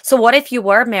 So what if you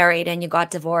were married and you got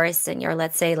divorced and you're,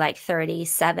 let's say, like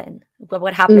 37? What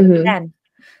would happen then?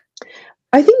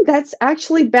 I think that's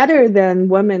actually better than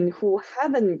women who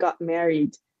haven't got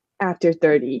married after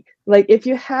 30. Like if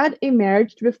you had a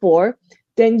marriage before,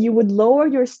 then you would lower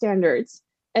your standards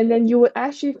and then you would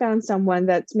actually find someone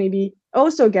that's maybe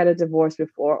also get a divorce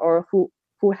before, or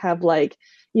who have like,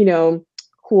 you know,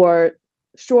 who are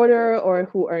shorter or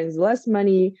who earns less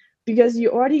money, because you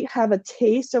already have a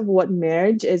taste of what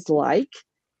marriage is like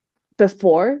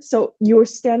before. So your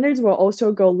standards will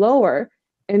also go lower,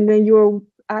 and then you'll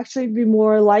actually be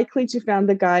more likely to find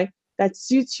the guy that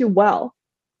suits you well.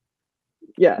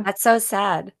 Yeah. That's so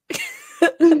sad.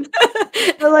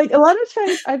 But like a lot of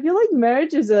times I feel like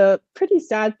marriage is a pretty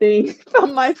sad thing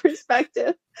from my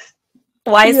perspective.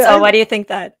 Why so? Why do you think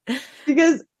that?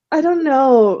 Because I don't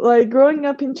know, like growing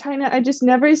up in China, I just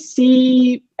never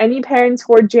see any parents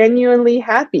who are genuinely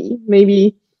happy.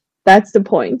 Maybe that's the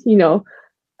point, you know,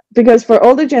 because for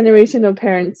older generation of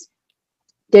parents,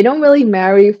 they don't really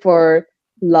marry for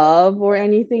love or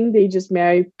anything. They just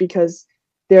marry because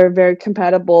they're very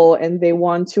compatible and they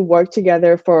want to work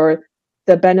together for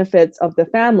the benefits of the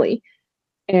family.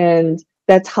 And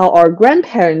that's how our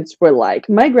grandparents were like.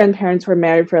 My grandparents were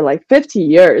married for like 50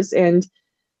 years,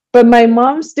 but my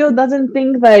mom still doesn't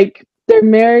think like their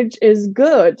marriage is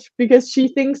good because she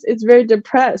thinks it's very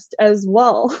depressed as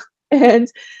well.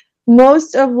 And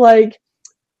most of like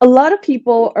a lot of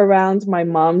people around my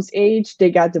mom's age,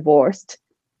 they got divorced.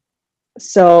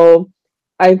 So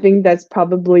I think that's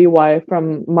probably why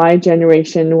from my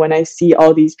generation, when I see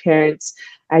all these parents,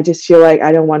 I just feel like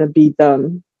I don't want to be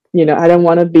them. You know, I don't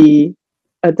want to be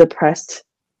a depressed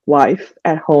wife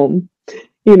at home,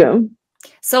 you know.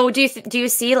 So do you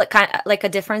see like kind of like a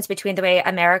difference between the way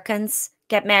Americans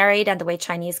get married and the way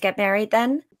Chinese get married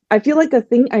then? I feel like the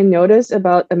thing I notice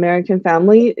about American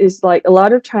family is like a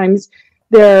lot of times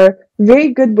they're very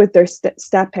good with their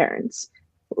step parents.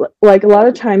 Like a lot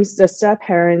of times the step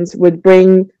parents would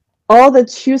bring all the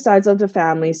two sides of the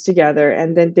families together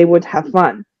and then they would have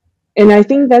fun. And I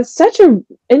think that's such an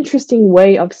interesting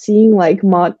way of seeing like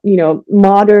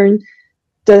modern,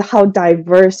 how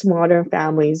diverse modern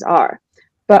families are.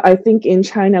 But I think in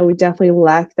China, we definitely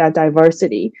lack that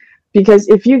diversity, because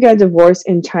if you get divorced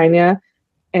in China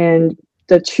and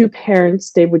the two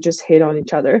parents, they would just hate on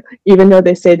each other, even though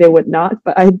they say they would not.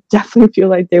 But I definitely feel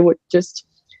like they would just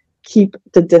keep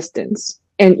the distance.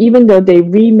 And even though they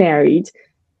remarried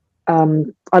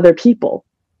other people,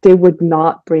 they would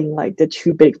not bring like the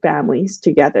two big families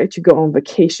together to go on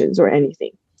vacations or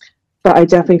anything. But I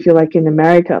definitely feel like in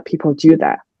America, people do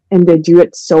that, and they do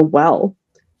it so well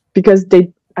because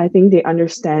I think they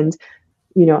understand,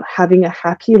 having a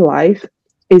happy life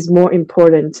is more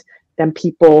important than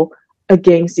people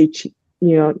against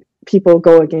people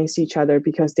go against each other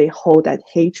because they hold that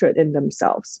hatred in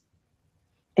themselves.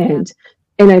 And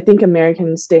I think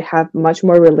Americans, they have much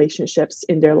more relationships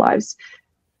in their lives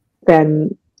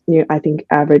than I think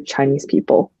average Chinese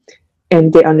people.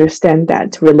 And they understand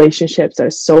that relationships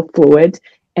are so fluid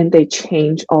and they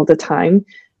change all the time.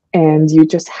 And you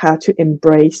just have to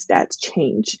embrace that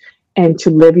change and to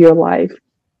live your life,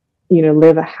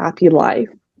 live a happy life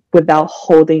without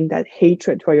holding that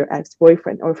hatred for your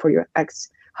ex-boyfriend or for your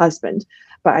ex-husband.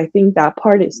 But I think that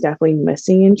part is definitely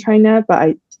missing in China. But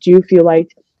I do feel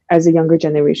like as a younger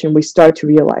generation, we start to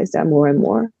realize that more and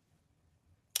more.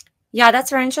 Yeah, that's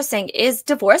very interesting. Is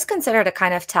divorce considered a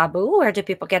kind of taboo, or do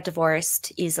people get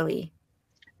divorced easily?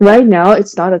 Right now,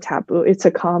 it's not a taboo. It's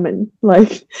a common.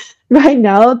 Like right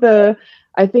now,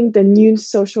 I think the new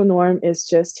social norm is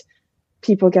just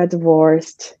people get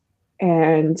divorced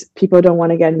and people don't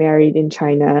want to get married in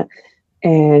China.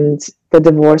 And the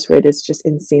divorce rate is just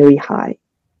insanely high.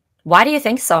 Why do you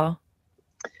think so?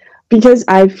 Because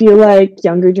I feel like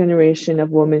younger generation of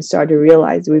women start to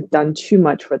realize we've done too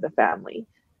much for the family.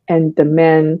 And the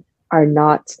men are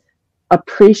not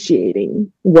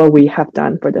appreciating what we have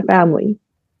done for the family.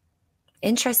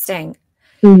 Interesting.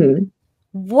 Mm-hmm.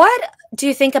 What do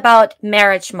you think about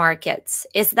marriage markets?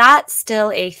 Is that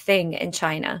still a thing in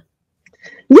China?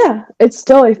 Yeah, it's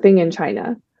still a thing in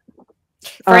China.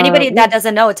 For anybody that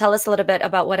doesn't know, tell us a little bit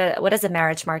about what is a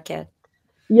marriage market?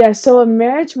 Yeah, so a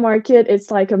marriage market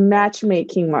is like a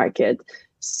matchmaking market.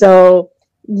 So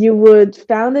you would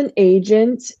found an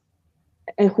agent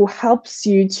and who helps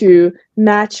you to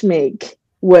matchmake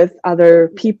with other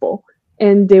people,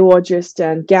 and they will just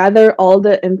gather all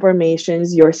the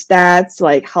informations, your stats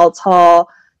like how tall,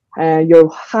 your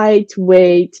height,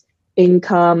 weight,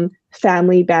 income,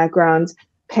 family backgrounds,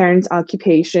 parents'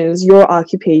 occupations, your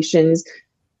occupations,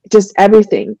 just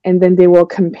everything. And then they will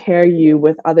compare you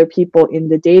with other people in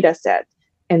the data set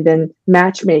and then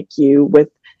matchmake you with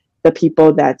the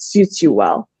people that suits you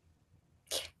well.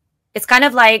 It's kind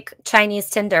of like Chinese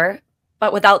Tinder,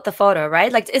 but without the photo, right?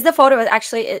 Like, is the photo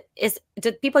actually,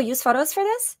 did people use photos for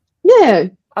this? Yeah,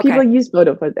 okay. People use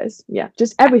photo for this. Yeah,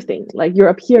 just everything. Like your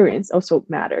appearance also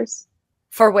matters.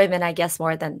 For women, I guess,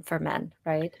 more than for men,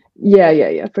 right?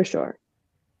 Yeah, for sure.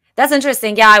 That's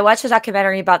interesting. Yeah, I watched a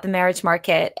documentary about the marriage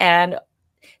market, and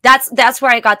that's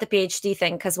where I got the PhD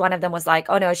thing, because one of them was like,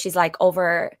 oh no, she's like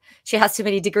she has too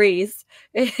many degrees.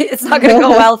 It's not going to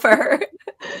go well for her.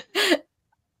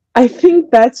 I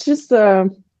think that's just, I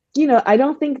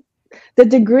don't think the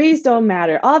degrees don't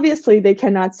matter. Obviously, they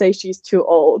cannot say she's too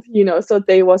old, so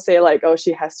they will say like, oh,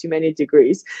 she has too many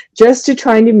degrees, just to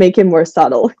try to make it more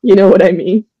subtle. You know what I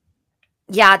mean?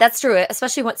 Yeah, that's true.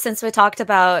 Especially since we talked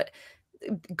about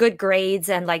good grades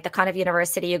and like the kind of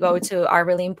university you go to are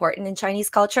really important in Chinese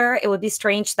culture. It would be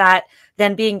strange that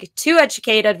then being too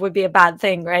educated would be a bad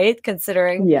thing, right?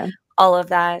 Considering all of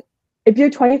that. If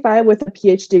you're 25 with a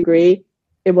PhD degree,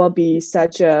 it will be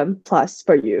such a plus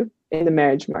for you in the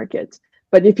marriage market.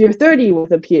 But if you're 30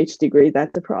 with a PhD degree,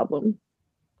 that's the problem.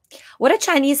 What do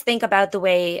Chinese think about the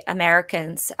way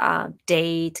Americans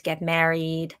date, get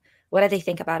married? What do they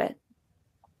think about it?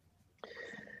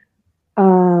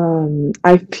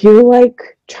 I feel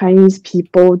like Chinese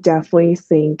people definitely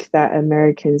think that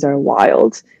Americans are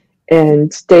wild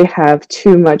and they have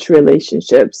too much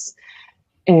relationships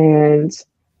and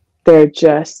they're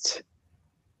just,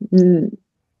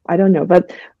 I don't know.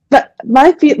 But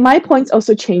my points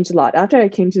also changed a lot after I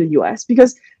came to the US,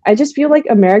 because I just feel like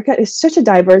America is such a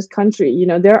diverse country.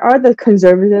 There are the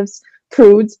conservatives,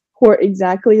 prudes, who are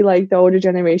exactly like the older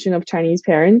generation of Chinese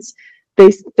parents.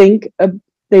 They think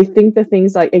the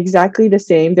things like exactly the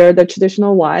same. They're the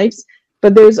traditional wives,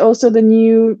 but there's also the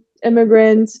new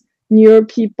immigrants, newer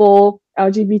people,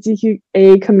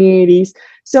 LGBTQA communities.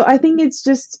 So I think it's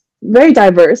just very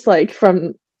diverse, like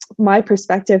from my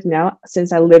perspective now,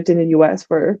 since I lived in the US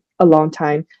for a long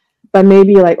time. But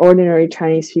maybe like ordinary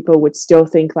Chinese people would still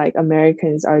think like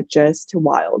Americans are just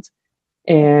wild,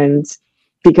 and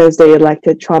because they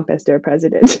elected Trump as their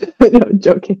president. No, I'm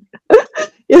joking.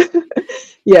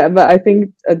 Yeah, but I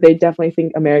think they definitely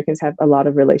think Americans have a lot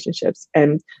of relationships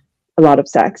and a lot of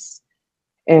sex.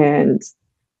 And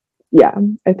yeah,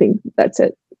 I think that's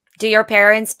it. Do your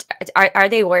parents, are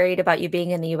they worried about you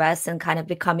being in the US and kind of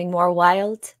becoming more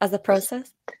wild as a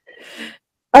process?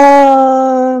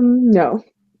 No.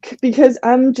 because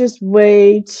I'm just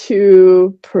way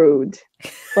too prude.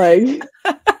 Like,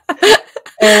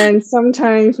 and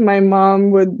sometimes my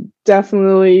mom would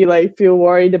definitely like feel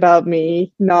worried about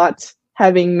me not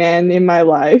having men in my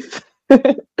life.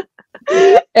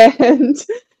 and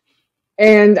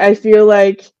and I feel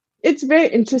like it's very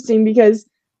interesting because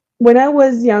when I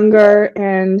was younger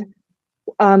and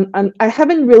I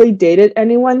haven't really dated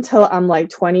anyone till I'm like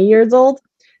 20 years old.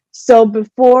 So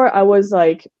before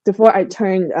I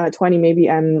turned 20, maybe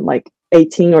I'm like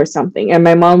 18 or something, and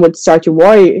my mom would start to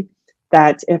worry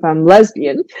that if I'm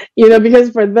lesbian, because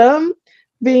for them,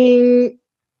 being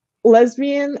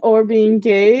lesbian or being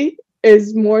gay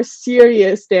is more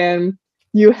serious than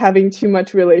you having too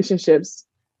much relationships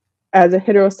as a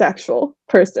heterosexual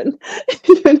person.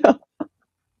 you know?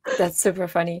 That's super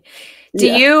funny. Do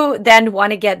you then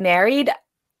want to get married?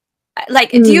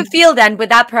 Like, do you feel then with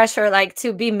that pressure, like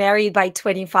to be married by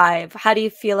 25? How do you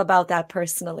feel about that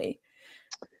personally?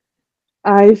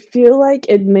 I feel like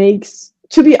it makes,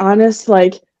 to be honest,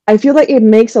 I feel like it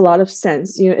makes a lot of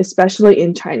sense, especially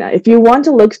in China. If you want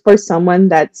to look for someone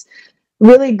that's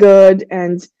really good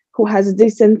and who has a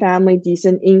decent family,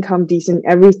 decent income, decent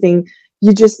everything,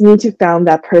 you just need to find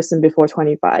that person before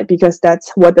 25 because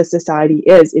that's what the society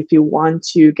is if you want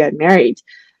to get married.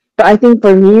 But I think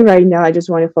for me right now, I just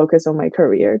want to focus on my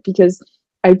career because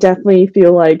I definitely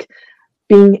feel like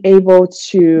being able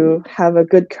to have a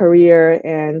good career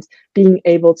and being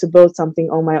able to build something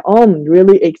on my own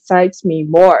really excites me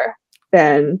more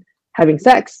than having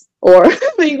sex or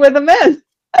being with a man.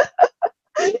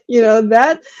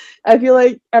 That I feel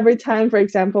like every time, for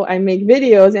example, I make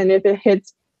videos and if it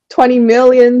hits 20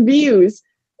 million views,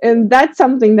 and that's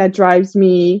something that drives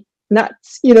me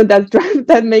nuts,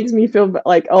 that makes me feel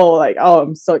like, oh,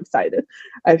 I'm so excited.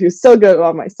 I feel so good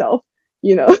about myself,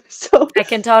 so I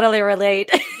can totally relate.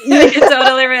 Yeah. I can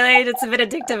totally relate. It's a bit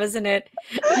addictive, isn't it?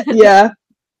 Yeah.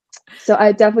 So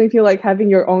I definitely feel like having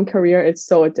your own career is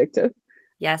so addictive.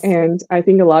 Yes. And I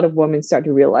think a lot of women start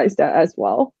to realize that as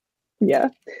well. Yeah.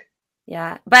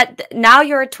 Yeah. But now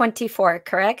you're 24,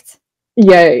 correct?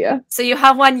 Yeah. So you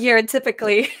have 1 year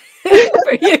typically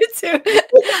for you to.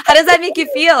 How does that make you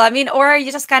feel? I mean, or are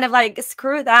you just kind of like,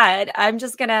 screw that. I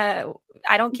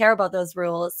don't care about those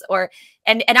rules.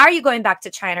 And are you going back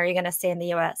to China? Or are you going to stay in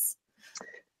the US?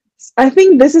 I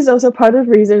think this is also part of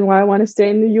the reason why I want to stay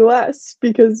in the US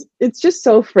because it's just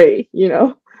so free,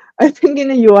 I think in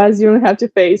the US, you don't have to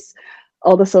face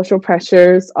all the social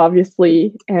pressures,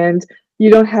 obviously, and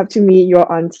you don't have to meet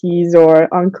your aunties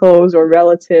or uncles or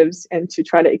relatives and to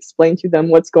try to explain to them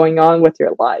what's going on with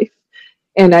your life.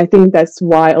 And I think that's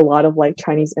why a lot of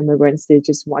Chinese immigrants, they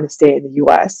just want to stay in the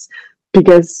US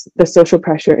because the social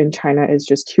pressure in China is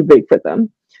just too big for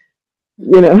them,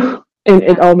 and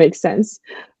it all makes sense.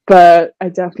 But I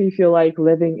definitely feel like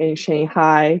living in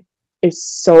Shanghai is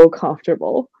so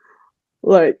comfortable.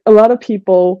 Like a lot of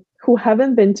people who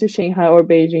haven't been to Shanghai or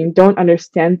Beijing don't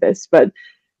understand this, but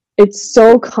it's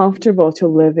so comfortable to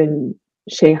live in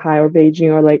Shanghai or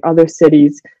Beijing or other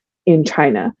cities in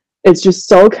China. It's just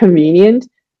so convenient.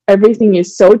 Everything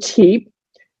is so cheap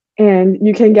and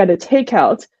you can get a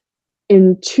takeout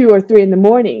in 2 or 3 in the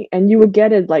morning and you will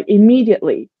get it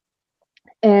immediately.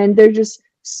 And there's just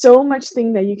so much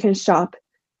thing that you can shop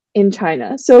in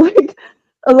China. So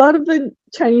a lot of the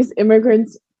Chinese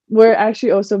immigrants were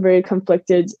actually also very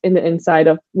conflicted in the inside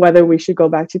of whether we should go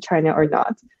back to China or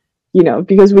not,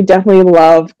 because we definitely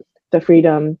love the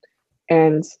freedom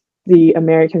and the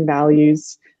American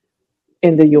values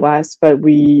in the US, but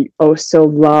we also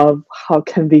love how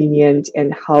convenient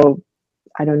and how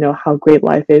great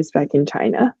life is back in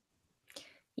China.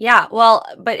 Yeah, well,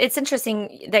 but it's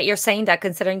interesting that you're saying that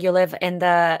considering you live in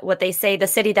what they say, the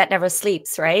city that never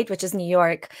sleeps, right? Which is New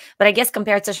York. But I guess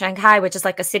compared to Shanghai, which is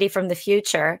like a city from the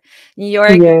future, New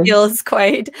York feels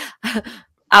quite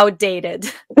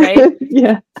outdated, right?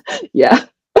 Yeah,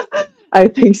 I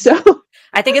think so.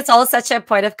 I think it's all such a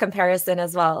point of comparison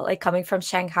as well. Like coming from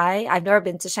Shanghai, I've never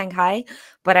been to Shanghai,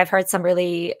 but I've heard some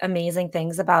really amazing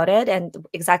things about it. And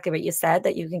exactly what you said,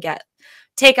 that you can get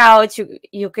takeout,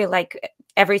 you can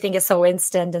everything is so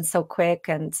instant and so quick,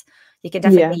 and you can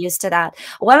definitely get used to that.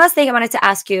 One last thing I wanted to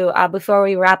ask you before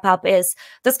we wrap up is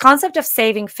this concept of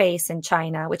saving face in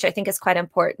China, which I think is quite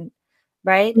important,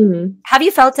 right? Mm-hmm. Have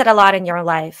you felt it a lot in your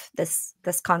life, this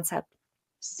concept?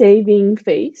 Saving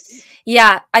face?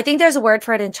 Yeah, I think there's a word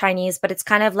for it in Chinese, but it's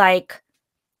kind of like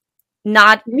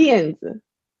not... 面子.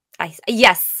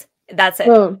 Yes, that's it.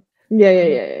 Oh,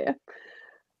 yeah.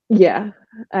 Yeah,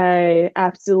 I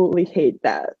absolutely hate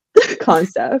that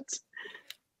concept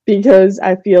because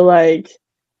I feel like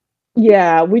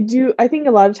Yeah, we do. I think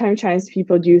a lot of times Chinese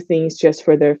people do things just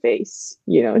for their face,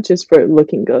 just for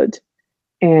looking good.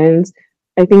 And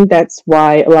I think that's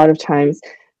why a lot of times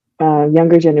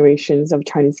younger generations of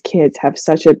Chinese kids have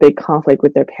such a big conflict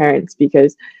with their parents,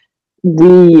 because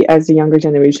we, as the younger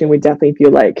generation, we definitely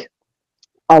feel like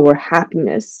our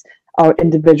happiness, our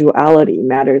individuality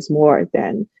matters more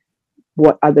than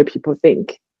what other people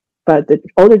think. But the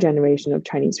older generation of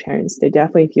Chinese parents, they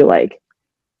definitely feel like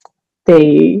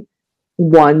they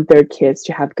want their kids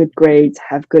to have good grades,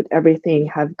 have good everything,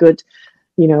 have good,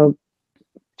 you know,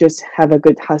 just have a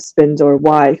good husband or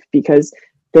wife, because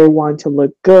they want to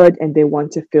look good and they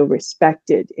want to feel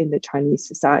respected in the Chinese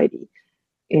society.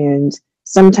 And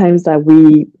sometimes that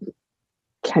we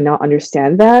cannot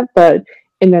understand that, but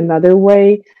in another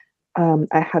way,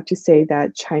 I have to say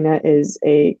that China is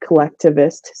a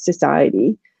collectivist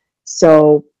society.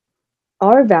 So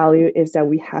our value is that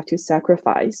we have to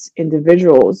sacrifice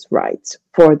individuals' rights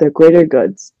for the greater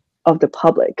goods of the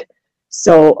public.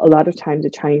 So a lot of times the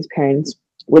Chinese parents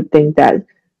would think that,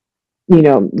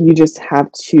 you just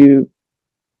have to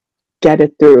get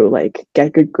it through, like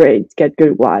get good grades, get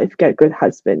good wife, get good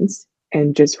husbands,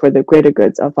 and just for the greater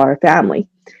goods of our family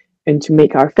and to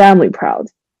make our family proud.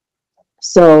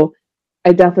 So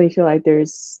I definitely feel like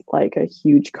there's like a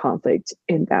huge conflict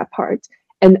in that part.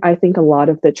 And I think a lot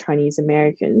of the Chinese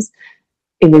Americans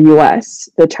in the US,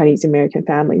 the Chinese American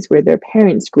families where their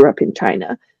parents grew up in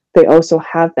China, they also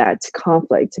have that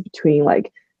conflict between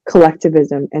like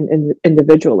collectivism and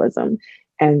individualism,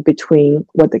 and between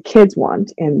what the kids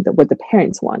want and what the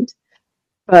parents want.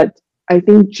 But I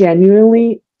think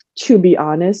genuinely, to be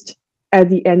honest, at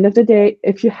the end of the day,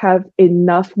 if you have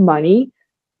enough money,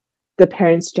 the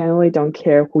parents generally don't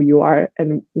care who you are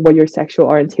and what your sexual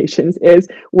orientations is,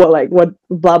 what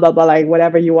blah blah blah, like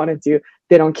whatever you want to do.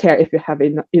 They don't care if you have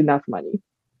enough money.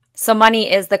 So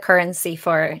money is the currency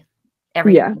for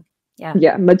everything.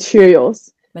 Yeah.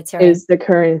 Materials is the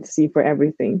currency for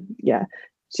everything. Yeah.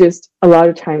 Just a lot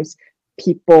of times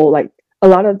people, like a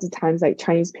lot of the times, like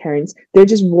Chinese parents, they're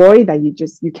just worried that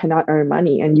you cannot earn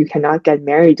money and you cannot get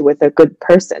married with a good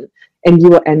person, and you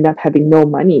will end up having no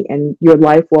money and your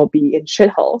life will be in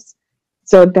shitholes.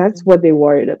 So that's what they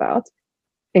worried about.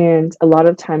 And a lot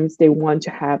of times they want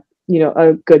to have,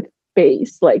 a good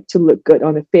face, like to look good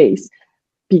on the face,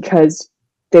 because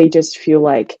they just feel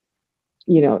like,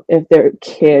 if their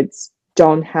kids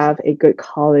don't have a good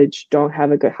college, don't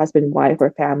have a good husband, wife,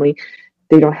 or family,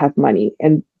 they don't have money.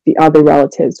 And the other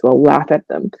relatives will laugh at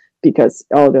them because,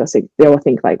 they will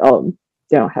think like, oh,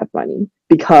 they don't have money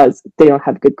because they don't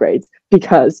have good grades,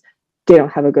 because they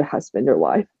don't have a good husband or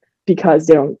wife, because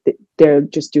they're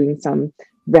just doing some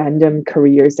random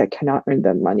careers that cannot earn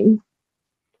them money.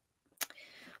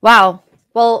 Wow.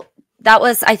 Well, that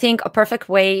was, I think, a perfect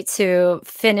way to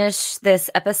finish this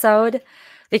episode.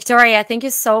 Victoria, thank you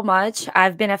so much.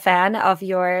 I've been a fan of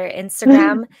your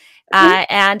Instagram.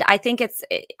 And I think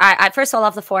I first of all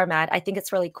love the format. I think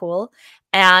it's really cool.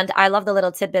 And I love the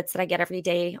little tidbits that I get every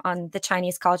day on the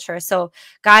Chinese culture. So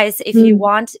guys, if you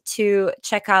want to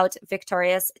check out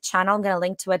Victoria's channel, I'm going to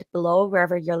link to it below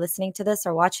wherever you're listening to this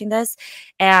or watching this.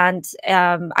 And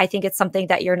I think it's something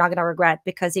that you're not going to regret,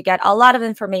 because you get a lot of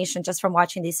information just from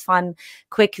watching these fun,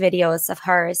 quick videos of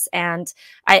hers. And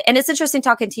it's interesting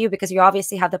talking to you, because you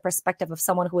obviously have the perspective of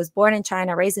someone who was born in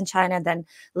China, raised in China, and then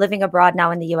living abroad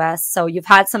now in the US. So you've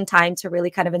had some time to really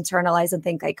kind of internalize and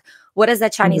think like, what is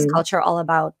that Chinese culture all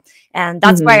about? And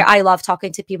that's why I love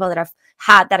talking to people that have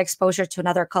had that exposure to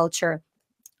another culture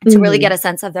to really get a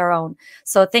sense of their own.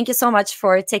 So thank you so much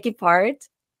for taking part.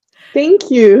 Thank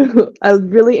you. I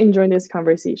really enjoyed this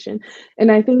conversation.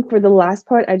 And I think for the last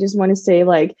part, I just want to say,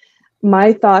 like,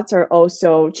 my thoughts are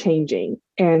also changing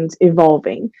and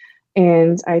evolving.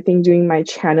 And I think doing my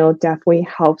channel definitely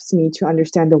helps me to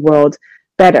understand the world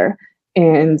better.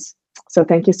 And so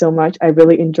thank you so much. I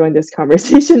really enjoyed this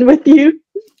conversation with you.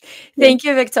 Thank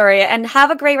you, Victoria, and have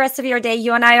a great rest of your day.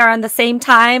 You and I are on the same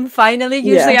time. Finally,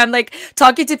 usually I'm like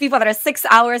talking to people that are 6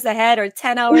 hours ahead or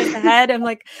 10 hours ahead. I'm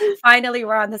like, finally,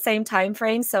 we're on the same time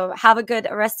frame. So have a good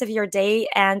rest of your day.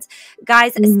 And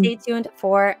guys, stay tuned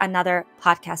for another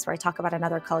podcast where I talk about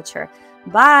another culture.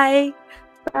 Bye.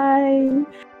 Bye.